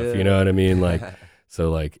and stuff. Yeah. You know what I mean? Like, so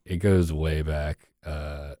like it goes way back.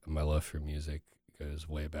 My love for music goes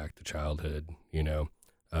way back to childhood, you know,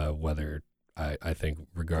 whether I think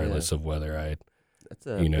regardless of whether That's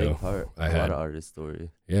a you know, big part of I a had- lot of artists'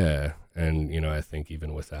 story. yeah. And, you know, I think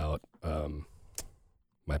even without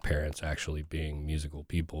my parents actually being musical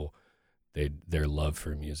people, their love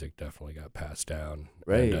for music definitely got passed down.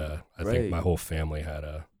 Right, And I right. think my whole family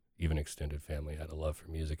even extended family had a love for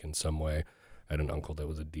music in some way. I had an uncle that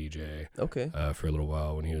was a DJ Okay. for a little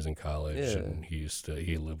while when he was in college, Yeah. and he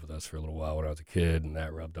lived with us for a little while when I was a kid, and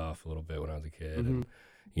that rubbed off a little bit when I was a kid. And,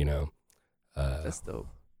 you know, That's dope.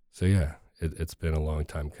 so yeah, it's been a long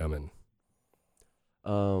time coming.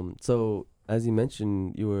 So as you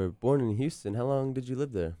mentioned, you were born in Houston. How long did you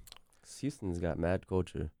live there? 'Cause Houston's got mad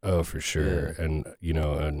culture. Oh, for sure. Yeah. And, you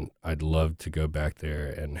know, and I'd love to go back there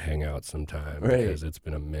and hang out sometime Right. because it's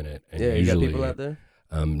been a minute. And Yeah, you usually, got people out there?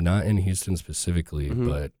 not in Houston specifically, Mhm.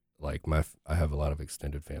 but like I have a lot of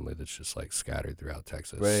extended family that's just like scattered throughout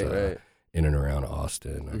Texas. Right, right. In and around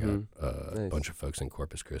Austin. I Mhm. got a Nice. bunch of folks in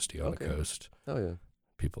Corpus Christi on Okay. the coast, Oh, yeah.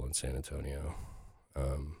 people in San Antonio.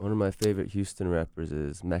 One of my favorite Houston rappers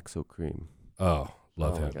is Maxo Cream. Oh,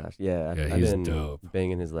 love oh him. my gosh. Yeah, Yeah, I've he's been dope.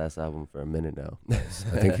 banging his last album for a minute now. I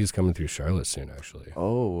think he's coming through Charlotte soon, actually.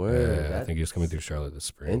 Oh, word. Yeah, I think he's coming through That's Charlotte this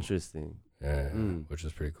spring. Interesting. Yeah, Mm. which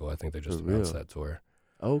is pretty cool. I think they just For announced real. that tour,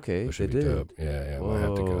 Okay, which they would be did. dope. Yeah, I might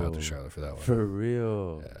have to go out Whoa. to Charlotte for that one. For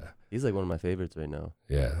real. Yeah, He's like one of my favorites right now.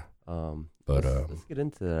 yeah. But, let's get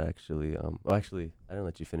into that actually. Actually, I didn't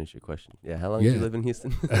let you finish your question. Yeah, how long did you Yeah. live in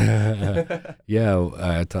Houston? Yeah,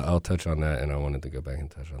 I'll touch on that, and I wanted to go back and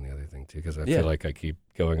touch on the other thing too, because I Yeah. feel like I keep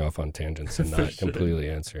going off on tangents and For not sure. completely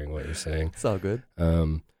answering what you're saying. It's all good.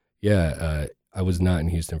 I was not in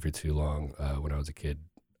Houston for too long. When I was a kid,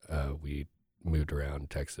 we moved around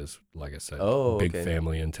Texas. Like I said, Oh, big okay.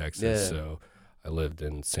 family in Texas. Yeah. So I lived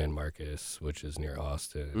in San Marcos, which is near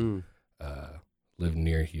Austin. Mm. Lived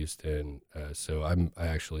near Houston. So I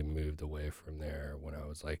actually moved away from there when I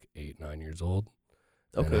was like 8-9 years old.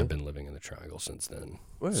 And Okay. I've been living in the Triangle since then.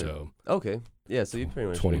 Word. So Okay. Yeah, so you pretty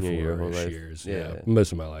much been here your whole 24-ish life. years. Yeah. Yeah.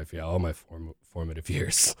 Most of my life. Yeah. All my formative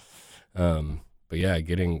years. But yeah,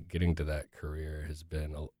 getting to that career has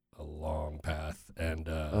been a long path. And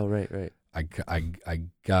Oh, right. I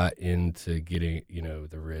got into getting,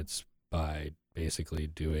 the Ritz by basically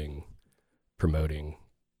promoting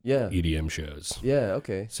Yeah. EDM shows. Yeah,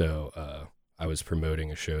 okay. So I was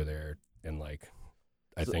promoting a show there in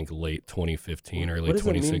I think late 2015, early What does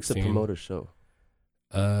it mean to 2016. promote a show?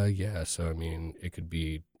 Yeah. So I mean, it could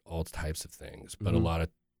be all types of things, but a Mhm. lot of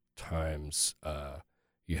times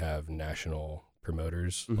you have national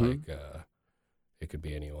promoters. Mhm. Like it could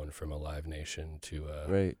be anyone from a Live Nation to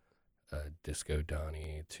Right. Disco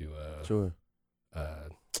Donnie to Sure.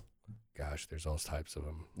 gosh, there's all types of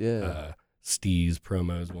them. Yeah. Steez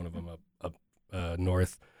promos, one of them up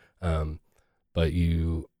north. But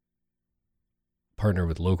you partner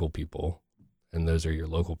with local people, and those are your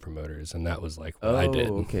local promoters, and that was like what I did.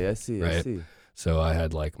 Okay, I see. I right? see. So I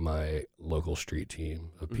had like my local street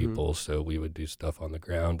team of Mhm. people. So we would do stuff on the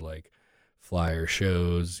ground, like flyer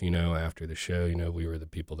shows, after the show, we were the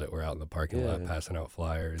people that were out in the parking lot Yeah. passing out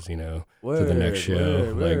flyers, to Word, the next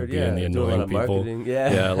show, like being yeah. the Doing a lot annoying of people. marketing.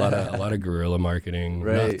 Yeah. Yeah, a lot of guerrilla marketing.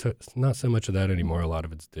 Right. Not so much of that anymore. A lot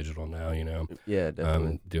of it's digital now, Yeah,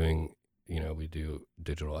 definitely. doing, we do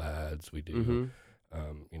digital ads. We do,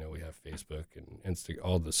 Mm-hmm. we have Facebook and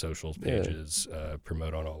all the socials Yeah. pages,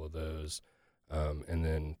 promote on all of those. And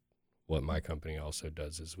then what my company also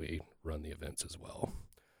does is we run the events as well.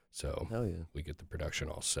 So Hell yeah. we get the production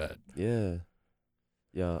all set, Yeah.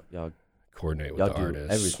 Y'all. coordinate with Y'all the do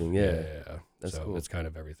artists. everything, yeah. That's so cool. it's kind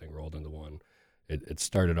of everything rolled into one. It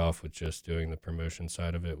started off with just doing the promotion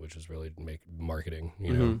side of it, which is really marketing,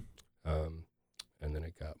 Mhm. And then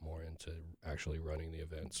it got more into actually running the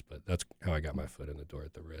events. But that's how I got my foot in the door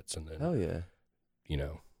at the Ritz. And then, Oh yeah. you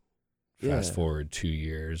know, Yeah. fast forward 2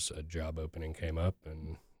 years, a job opening came up,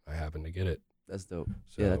 and I happened to get it. That's dope.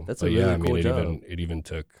 So, Yeah, that's a but really I mean, cool job. it even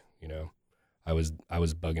took, you know, I was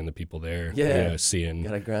bugging the people there. Yeah. You know, seeing.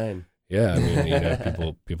 Gotta grind. Yeah, I mean, you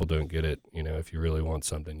know, people don't get it. You know, if you really want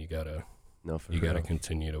something, you gotta real.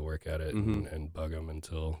 continue to work at it Mhm. and bug them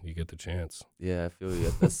until you get the chance. Yeah, I feel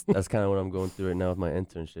you. That's kind of what I'm going through right now with my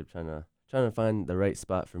internship, trying to find the right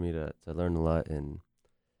spot for me to learn a lot and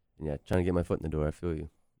yeah, trying to get my foot in the door. I feel you.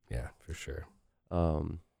 Yeah, for sure.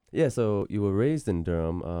 Yeah. So you were raised in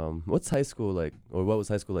Durham. What's high school like, or what was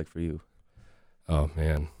high school like for you? Oh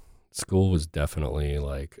man, school was definitely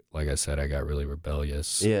like I said, I got really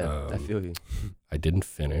rebellious. Yeah, I feel you. I didn't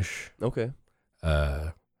finish. Okay.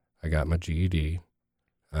 I got my GED.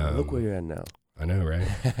 Look where you're at now. I know, right?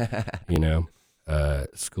 You know,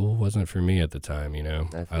 school wasn't for me at the time. You know,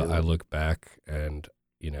 I feel I it. look back and,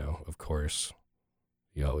 you know, of course,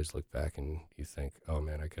 you always look back and you think, oh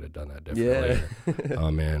man, I could have done that differently. Yeah.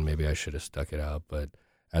 Oh man, maybe I should have stuck it out. But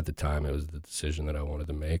at the time, it was the decision that I wanted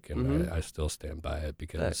to make, and Mhm. I still stand by it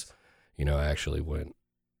because, Facts. you know, I actually went.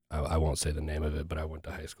 I won't say the name of it, but I went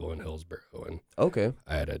to high school in Hillsborough, and Okay.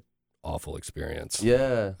 I had an awful experience.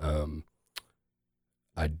 Yeah.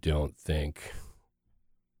 I don't think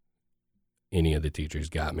any of the teachers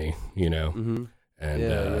got me, you know. Mm-hmm. And, Yeah,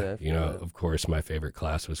 I you know, feel that. of course, my favorite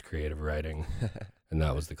class was creative writing, and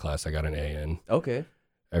that was the class I got an A in. Okay.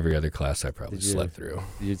 Every other class I probably Did you- slept through.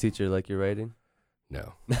 Did your teacher like your writing?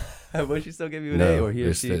 No. Would she still give you an A, No, or he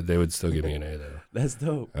or she? they would still give me an A, though. That's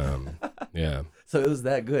dope. Yeah. So it was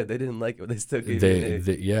that good. They didn't like it, but they still gave you an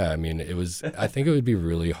A. Yeah, I mean, it was, I think it would be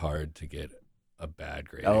really hard to get a bad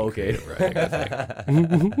grade Oh, in okay. creative writing, I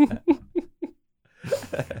think.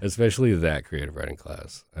 Especially that creative writing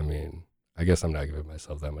class. I mean, I guess I'm not giving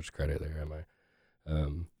myself that much credit there, am I?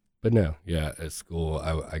 But no, yeah, at school,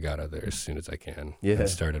 I got out there as soon as I can. Yeah. And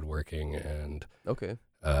started working, and Okay.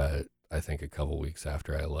 I think a couple weeks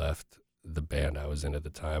after I left, the band I was in at the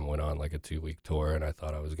time went on like a 2-week tour, and I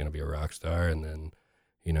thought I was going to be a rock star, and then,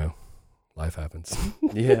 you know, life happens.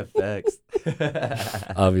 Yeah, facts.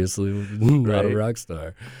 Obviously, not Right. a rock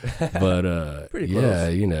star, but Pretty yeah,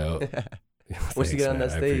 close. you know. Once you get on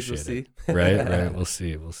Thanks, that man, I stage, we'll appreciate see. it. Right. We'll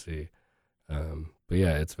see. But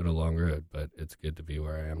yeah, it's been a long road, but it's good to be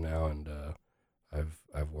where I am now, and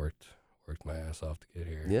I've worked my ass off to get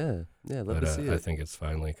here. Yeah, love But to see I it. think it's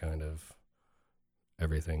finally kind of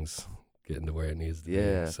everything's getting to where it needs to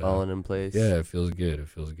Yeah, be. So, falling in place. yeah, it feels good.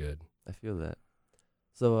 I feel that.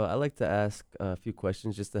 So I like to ask a few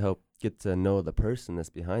questions just to help get to know the person that's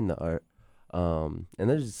behind the art. And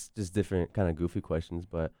there's just different kind of goofy questions,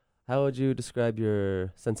 but how would you describe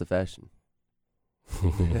your sense of fashion?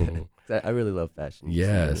 'Cause I really love fashion. just so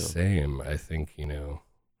Yeah, you know. same. I think, you know,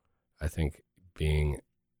 being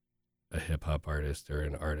a hip hop artist or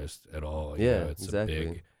an artist at all, you Yeah, know, it's exactly. a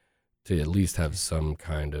big, to at least have some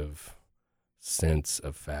kind of sense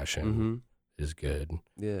of fashion Mm-hmm. is good,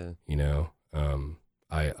 Yeah. you know.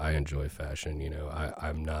 I enjoy fashion, you know.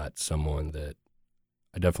 I'm not someone that,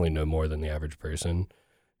 I definitely know more than the average person,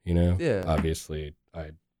 you know. Yeah. Obviously,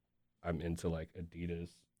 I'm into like Adidas.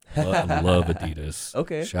 Love Adidas.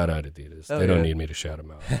 Okay. Shout out Adidas. Oh, they don't yeah. need me to shout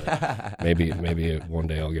them out. But maybe one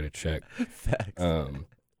day I'll get a check. Facts.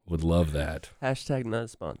 Would love that. Hashtag not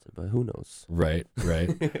sponsored, but who knows? Right.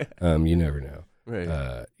 You never know.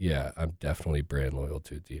 Right. Yeah, I'm definitely brand loyal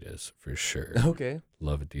to Adidas for sure. Okay.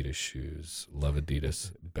 Love Adidas shoes. Love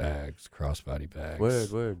Adidas bags, crossbody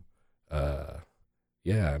bags. Word.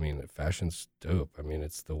 Yeah, I mean, fashion's dope. I mean,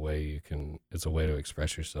 it's a way to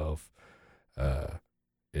express yourself.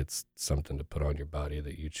 It's something to put on your body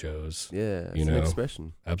that you chose. Yeah. It's You an know?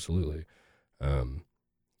 expression. Absolutely.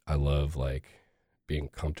 I love like being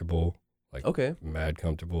comfortable, like Okay. mad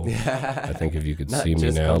comfortable. Yeah. I think if you could Not see me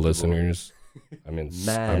just now, comfortable. listeners, I'm in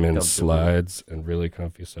Mad I'm in comfortable. slides and really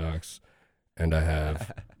comfy socks, and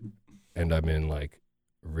I'm in like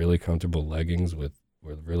really comfortable leggings with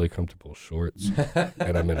really comfortable shorts,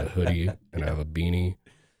 and I'm in a hoodie and I have a beanie.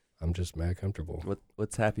 I'm just mad comfortable.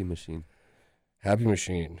 What's Happy Machine? Happy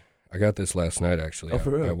Machine. I got this last night actually. Oh,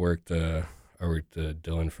 for real? I worked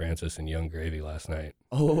Dylan Francis and Young Gravy last night,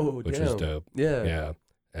 Oh, which damn. was dope. Yeah. Yeah,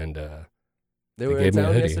 and They were in gave me a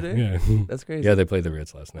town hoodie. yesterday? Yeah. That's crazy. Yeah, they played the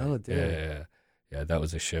Ritz last night. Oh, damn. Yeah, that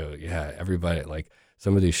was a show. Yeah, everybody, like,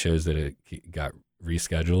 some of these shows that it got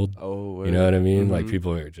rescheduled, Oh, you know what I mean? Like, Mhm.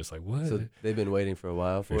 people are just like, what? So they've been waiting for a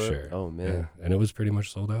while for For it? sure. Oh, Yeah, man. and it was pretty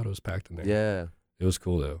much sold out. It was packed in there. Yeah. It was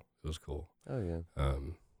cool, though. It was cool. Oh, yeah.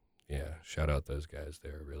 Yeah, shout out those guys. They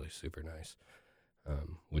were really super nice.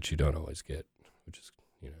 which you don't always get, which is,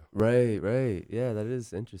 Right. Yeah, that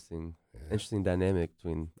is interesting. yeah. Interesting dynamic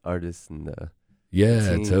between artists and the Yeah,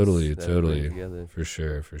 teams totally, that are playing totally. together. For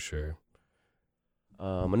sure.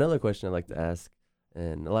 Another question I like to ask,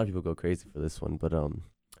 and a lot of people go crazy for this one, but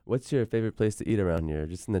what's your favorite place to eat around here?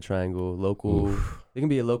 Just in the Triangle, local. Oof. It can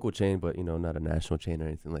be a local chain, but not a national chain or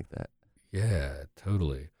anything like that. Yeah,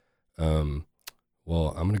 totally.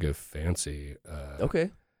 Well, I'm gonna go fancy.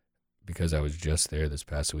 Okay. Because I was just there this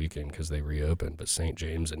past weekend because they reopened, but St.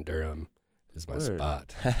 James in Durham is my Word.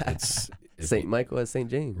 spot. It's St. Michael at St.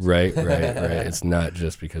 James. Right. It's not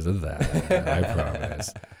just because of that. I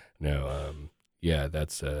promise. No, yeah,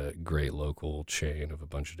 that's a great local chain of a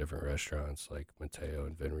bunch of different restaurants like Mateo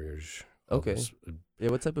and Vin Rouge. all Okay. those Yeah,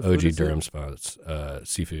 what type of food OG is it? Durham spots.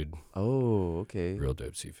 Seafood, Oh, okay. real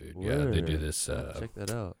dope seafood. Yeah, they do Word. this. I'll check that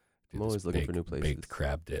out. do I'm this always looking for new baked places.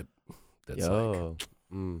 crab dip. That's like Yo.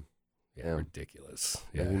 yeah, damn. ridiculous.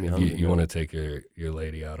 Yeah, Yeah, give me if hungry you now. want to take your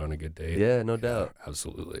lady out on a good date. Yeah, no doubt.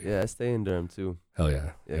 Absolutely. Yeah, I stay in Durham too. Hell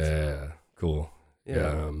yeah. Yeah, Yeah. Cool. Yeah.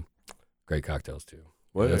 Yeah. Great cocktails too.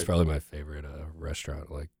 Yeah, Word. that's probably my favorite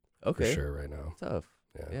restaurant, like Okay. for sure right now. Tough.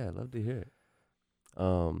 Yeah. Yeah, I'd love to hear it.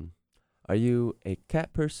 Are you a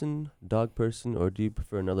cat person, dog person, or do you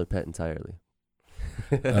prefer another pet entirely?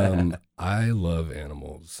 I love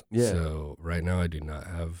animals. Yeah. So right now I do not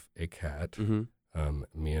have a cat. Mm-hmm.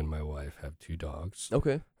 Me and my wife have 2 dogs.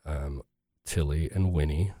 Okay. Tilly and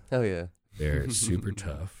Winnie. Hell yeah. They're super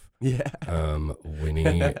tough. Yeah.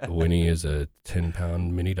 Winnie is a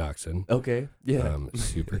 10-pound mini dachshund. Okay. Yeah.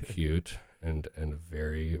 Super cute and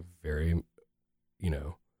very, very,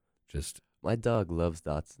 just My dog loves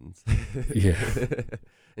Dachshunds. Yeah.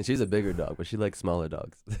 And she's a bigger dog, but she likes smaller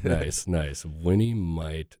dogs. nice. Winnie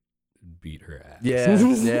might beat her ass.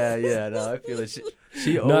 Yeah. No, I feel it.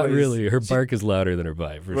 She always. Not really. Her bark is louder than her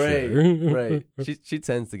bite, for sure. Right. She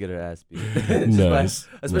tends to get her ass beat. Nice.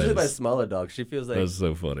 Especially by nice. smaller dogs. She feels like That's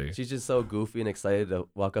so funny. she's just so goofy and excited to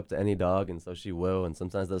walk up to any dog, and so she will. And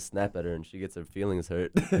sometimes they'll snap at her, and she gets her feelings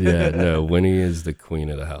hurt. Yeah, no, Winnie is the queen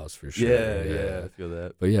of the house for sure. Yeah, I feel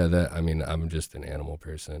that. But yeah, I'm just an animal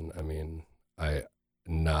person. I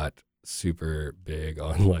not super big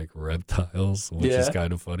on like reptiles, which is Yeah.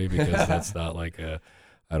 kind of funny because that's not like I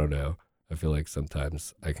don't know. I feel like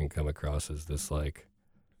sometimes I can come across as this like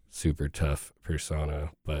super tough persona,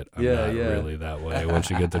 but I'm Yeah, not yeah. really that way. Once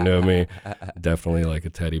you get to know me, definitely like a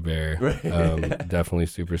teddy bear. Right. Definitely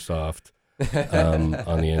super soft on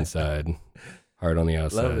the inside, hard on the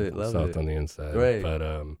outside, Love soft it. on the inside. Right. But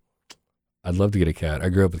I'd love to get a cat. I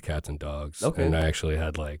grew up with cats and dogs. Okay. And I actually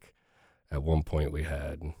had like, at one point we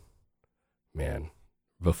had,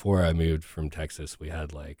 before I moved from Texas, we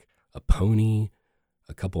had like a pony,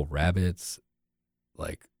 a couple rabbits,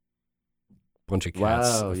 like bunch of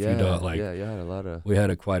cats, Wow. a few Yeah. dogs. Like yeah. You had a lot of. we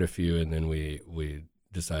had quite a few, and then we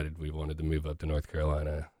decided we wanted to move up to North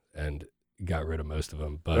Carolina and got rid of most of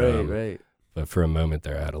them. But Right. but for a moment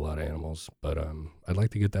there, I had a lot of animals. But I'd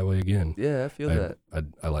like to get that way again. Yeah, I feel that.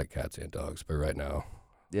 I like cats and dogs, but right now,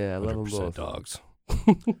 Yeah, I love them 100% both. dogs.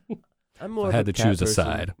 I'm more I of had a to cat choose a person.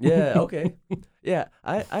 side. Yeah, okay. Yeah,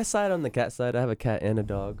 I side on the cat side. I have a cat and a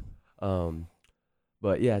dog.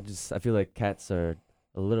 But yeah, I feel like cats are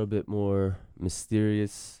a little bit more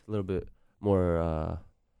mysterious, a little bit more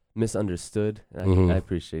misunderstood. And Mhm. I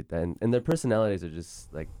appreciate that. And their personalities are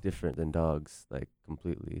just like different than dogs, like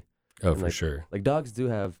completely. Oh, And, for like, sure. Like dogs do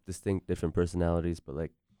have distinct different personalities, but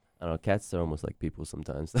like I don't know, cats are almost like people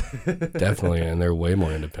sometimes. Definitely, and they're way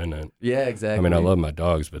more independent. Yeah, exactly. I mean, I love my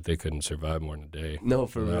dogs, but they couldn't survive more than a day. No,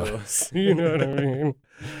 for No. real. You know what I mean?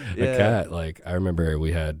 Yeah. A cat, like I remember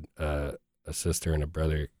we had a sister and a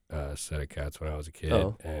brother set of cats when I was a kid,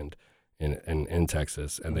 Oh. and in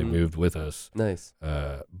Texas, and they Mhm. moved with us. Nice.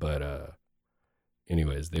 But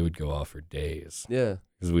anyways, they would go off for days Yeah.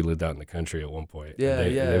 because we lived out in the country at one point. and Yeah,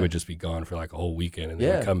 they, yeah. They would just be gone for like a whole weekend, and they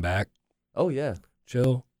Yeah. would come back, Oh yeah.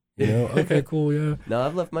 chill. You know, okay, cool, yeah. No,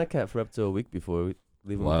 I've left my cat for up to a week before. We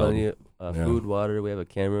leave him Wow. plenty of Yeah. food, water. We have a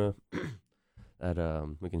camera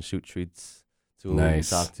that we can shoot treats to him, Nice.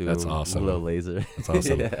 talk to That's him, awesome. a little laser. That's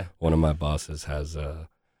awesome. Yeah. One of my bosses has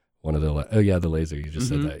one of the the laser. You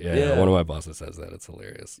just Mhm. said that. Yeah, Yeah. one of my bosses has that. It's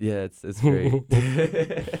hilarious. Yeah, it's great.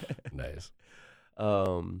 Nice.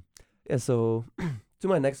 Yeah, so to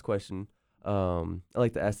my next question, I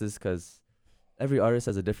like to ask this because every artist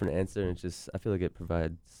has a different answer, and I feel like it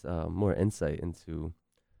provides more insight into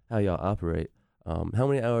how y'all operate. How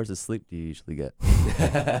many hours of sleep do you usually get?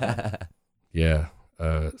 Yeah.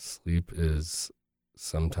 Sleep is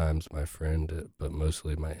sometimes my friend, but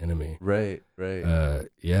mostly my enemy. Right.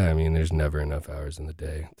 Yeah, I mean, there's never enough hours in the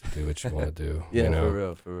day to do what you want to do. Yeah, you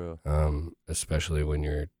know? for real. Especially when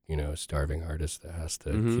you're, a starving artist that has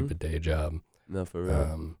to keep a day job. No, for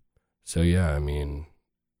real. So yeah, I mean,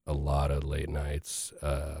 a lot of late nights.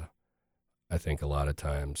 I think a lot of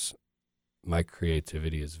times my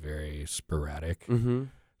creativity is very sporadic. Mm-hmm.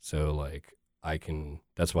 So like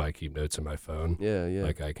that's why I keep notes in my phone. Yeah.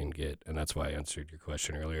 Like I can and that's why I answered your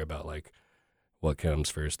question earlier about like what comes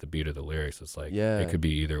first, the beat or the lyrics. It's like, it could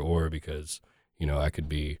be either or, because, I could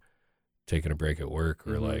be taking a break at work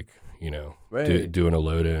or like, doing a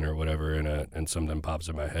load in or whatever, and something pops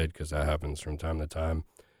in my head, because that happens from time to time,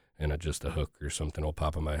 and just a hook or something will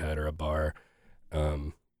pop in my head, or a bar.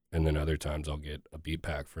 And then other times I'll get a beat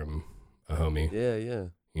pack from a homie. Yeah.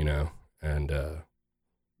 And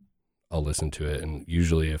I'll listen to it, and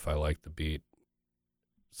usually if I like the beat,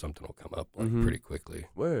 something will come up like pretty quickly.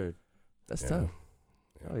 Word. That's tough.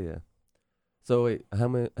 Yeah. Oh yeah. So wait, how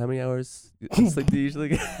many hours sleep do you usually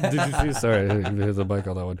get? Did you see? Sorry, there's a bike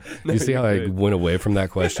on that one. No, You see how I good. went away from that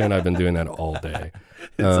question? I've been doing that all day.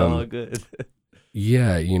 It's all good.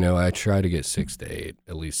 Yeah, I try to get 6 to 8,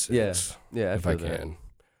 at least 6. Yeah, if I feel that. can.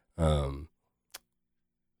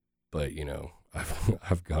 But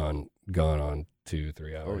I've gone on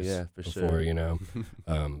 2-3 hours. Oh yeah, for before, sure.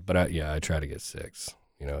 But I try to get 6.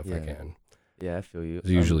 If I can. Yeah, I feel you. It's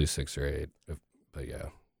usually 6 or 8, but yeah,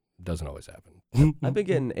 it doesn't always happen. I've been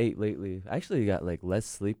getting 8 lately. I actually got like less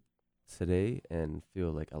sleep today and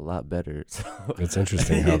feel like a lot better. So It's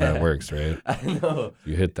interesting how that works, right? I know.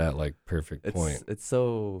 You hit that like perfect point. It's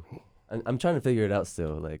so. I'm trying to figure it out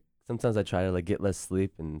still. Like sometimes I try to like get less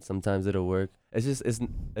sleep, and sometimes it'll work.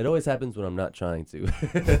 It always happens when I'm not trying to.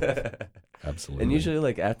 Absolutely. And usually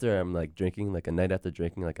like after I'm like drinking, like a night after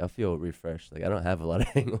drinking, like I feel refreshed. Like I don't have a lot of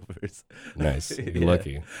hangovers. Nice. You're Yeah.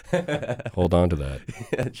 lucky. Hold on to that.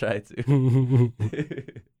 I try to.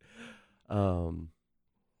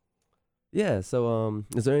 Yeah. So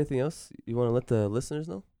is there anything else you want to let the listeners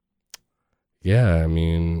know? Yeah, I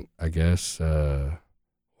mean, I guess.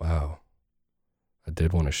 Wow. I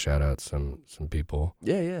did want to shout out some people.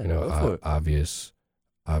 Yeah. Go for it. Obvious.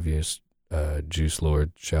 Juice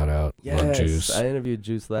Lord, shout out. Love Yes, Juice. I interviewed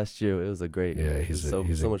Juice last year. It was a great. Yeah, it was so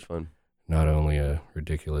much fun. Not only a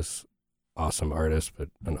ridiculous, awesome artist, but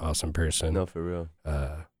an awesome person. No, for real.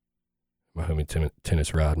 My homie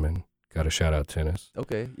Tennis Rodman. Got to shout out Tennis.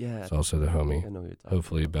 Okay, yeah. It's also the homie. I know who you're talking.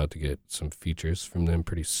 Hopefully about to get some features from them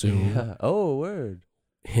pretty soon. Yeah. Oh, word.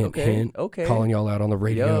 Hint, hint. Okay. Calling y'all out on the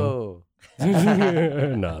radio. Yo.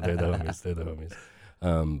 No, they're the homies. They're the homies.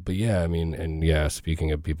 But yeah, I mean, and yeah,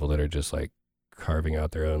 speaking of people that are just like carving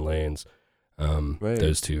out their own lanes, Right.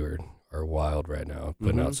 those two are wild right now,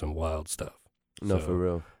 putting out some wild stuff. No, So, for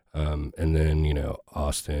real. And then,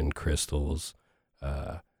 Austin Crystals,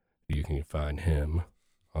 you can find him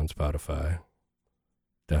on Spotify.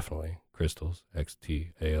 Definitely. Crystals,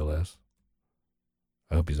 XTALS.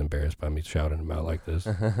 I hope he's embarrassed by me shouting him out like this.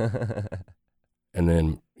 And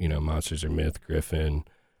then, Monsters Are Myth, Griffin,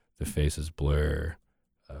 The Faces Blur.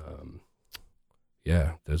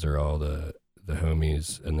 Yeah, those are all the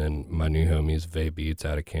homies. And then my new homies, Vay Beats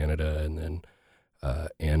out of Canada, and then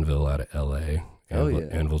Anvil out of LA. Oh, yeah.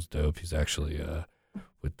 Anvil's dope. He's actually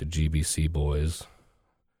with the GBC boys,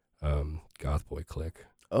 Goth Boy Clique.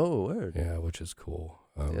 Oh, word. Yeah, which is cool.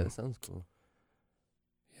 Yeah, that sounds cool.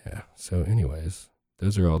 Yeah. So anyways,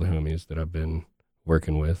 those are all the homies that I've been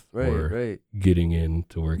working with or Right. getting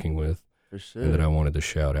into working with, For sure. and that I wanted to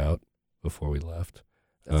shout out before we left.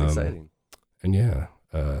 That's exciting. And yeah,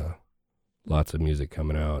 lots of music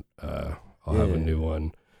coming out. I'll have a Yeah. new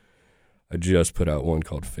one. I just put out one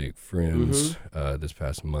called Fake Friends this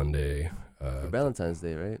past Monday. For Valentine's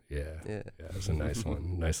Day, right? Yeah. Yeah. It's a nice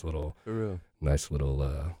one. Nice little For real.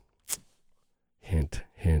 hint.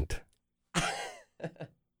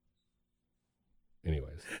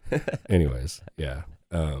 Anyways, yeah.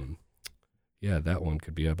 Yeah, that one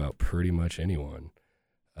could be about pretty much anyone.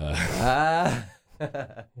 Ah.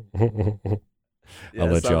 I'll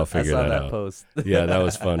let y'all figure I saw that out. Post. Yeah, that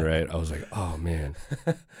was fun, right? I was like, oh man,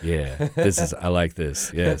 yeah, I like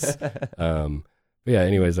this. Yes. But yeah,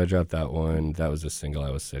 anyways, I dropped that one. That was a single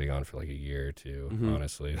I was sitting on for like a year or two,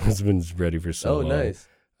 honestly. It's been ready for so long. Nice.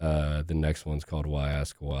 The next one's called Why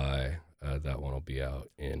Ask Why. That one will be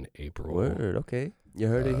out in April. Word. Okay. You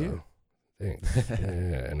heard it here. Thanks.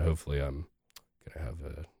 Yeah, and hopefully I'm gonna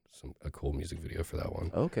have a cool music video for that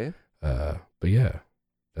one. Okay. But yeah,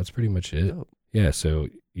 that's pretty much it. Dope. Yeah, so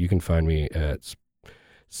you can find me at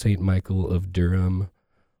St. Michael of Durham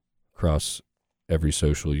across every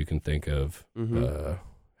social you can think of.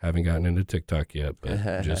 Haven't gotten into TikTok yet,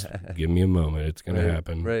 but just give me a moment. It's going to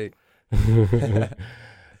happen. Right.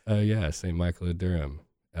 Yeah, St. Michael of Durham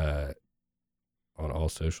on all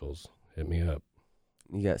socials. Hit me up.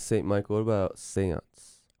 You got St. Michael. What about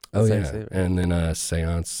Seance? Oh, That's how you yeah. say it, right? And then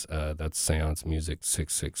Seance, that's Seance Music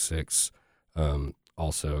 666,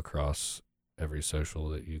 also across every social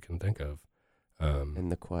that you can think of.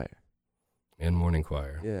 And the choir. And Morning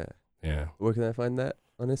Choir. Yeah. Yeah. Where can I find that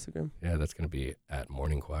on Instagram? Yeah, that's going to be at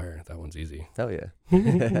Morning Choir. That one's easy. Hell yeah.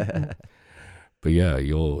 But yeah,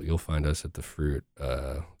 you'll find us at the Fruit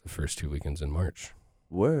the first 2 weekends in March.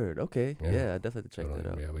 Word. Okay. Yeah. Yeah, I definitely have to check Totally.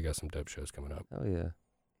 that out. Yeah, we got some dope shows coming up. Hell yeah.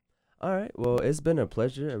 All right. Well, it's been a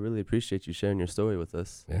pleasure. I really appreciate you sharing your story with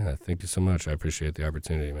us. Yeah, thank you so much. I appreciate the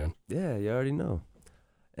opportunity, man. Yeah, you already know.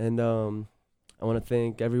 And I want to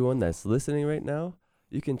thank everyone that's listening right now.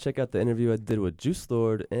 You can check out the interview I did with Juice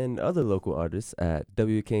Lord and other local artists at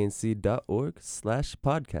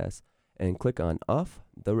wknc.org/podcast and click on Off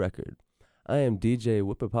the Record. I am DJ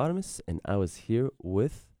Whippopotamus, and I was here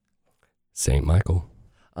with St. Michael.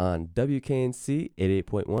 on WKNC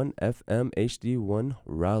 88.1 FM HD1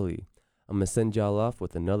 Raleigh. I'm going to send y'all off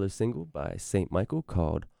with another single by St. Michael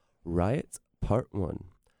called Riot Part 1.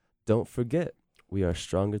 Don't forget, we are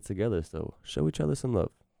stronger together, so show each other some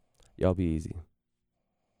love. Y'all be easy.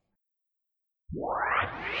 Pepper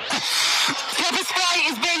spray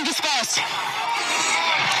is being dispersed.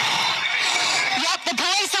 Yep, the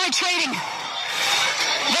police are retreating.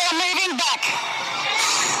 They are moving back.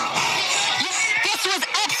 This was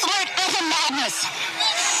absolute utter madness.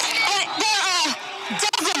 There are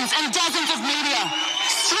dozens and dozens of media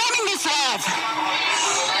streaming this live.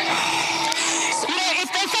 You know, if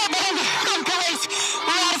they thought that the police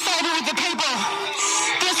were out of favor with the people,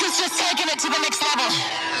 this has just taken it to the next level.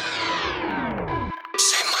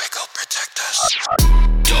 St. Michael, protect us.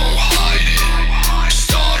 Don't hide it.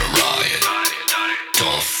 Start a riot.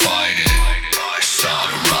 Don't fight it. Start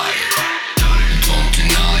a riot. Don't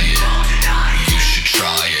deny it. You should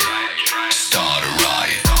try it. Start a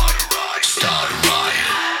riot. Start a riot.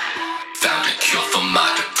 Found a cure for my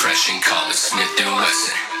depression. Call it Smith &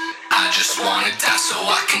 Wesson. I just wanna die so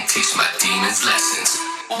I can teach my demons lessons.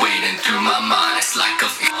 Wading through my mind, it's like a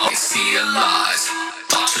fucking sea of lies.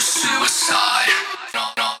 Thoughts of suicide.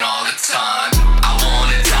 All the time. I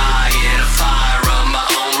wanna die in a fire of my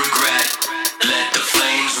own regret. Let the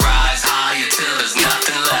flames rise higher till there's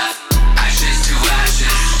nothing left. Ashes to ashes,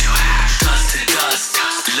 dust to dust.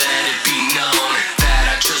 Let it be known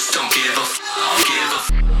that I just don't give a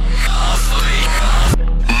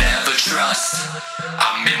never trust.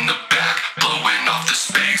 I'm in the back, blowing off the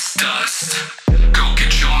space dust. Go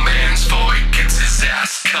get your man's before he gets his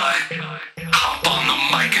ass cut. Hop on the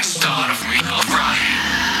mic and start a riot.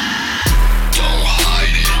 Don't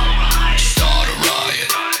hide it, start a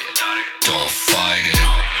riot. Don't fight it,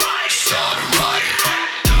 start a riot.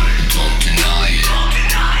 Don't deny it,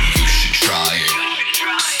 you should try it.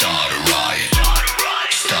 Start a riot,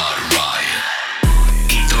 start a riot.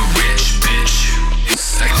 Eat the rich, bitch.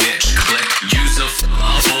 Like Mitch, click. Use a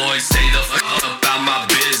voice, say the about my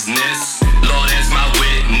business. Lord is my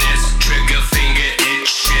witness. Trigger finger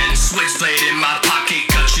itching. Switchblade in my pocket,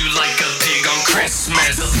 cut you like a pig on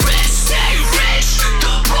Christmas. The rich stay rich,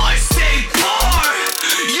 the boys stay poor.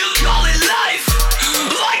 You call it life,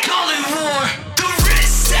 I call it war. The rich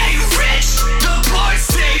stay rich, the boys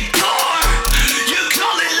stay poor. You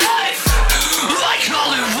call it life, I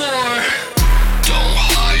call it war. Don't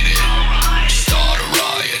hide it, start a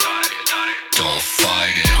riot. Don't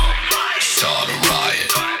fight it, start a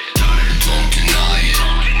riot. Don't deny it,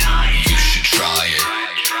 you should try it.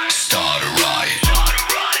 Start a riot,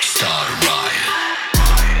 start a riot.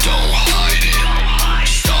 Don't hide it,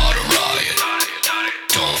 start a riot.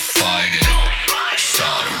 Don't fight it,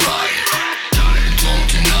 start a riot. Don't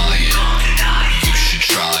deny it, you should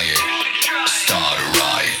try it. Start a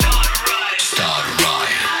riot, start a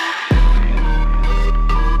riot.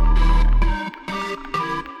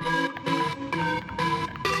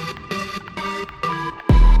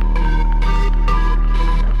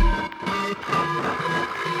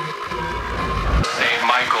 St.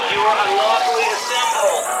 Michael. You are unlawfully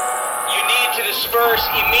assembled. You need to disperse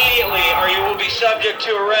immediately or you will be subject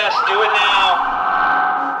to arrest. Do it now.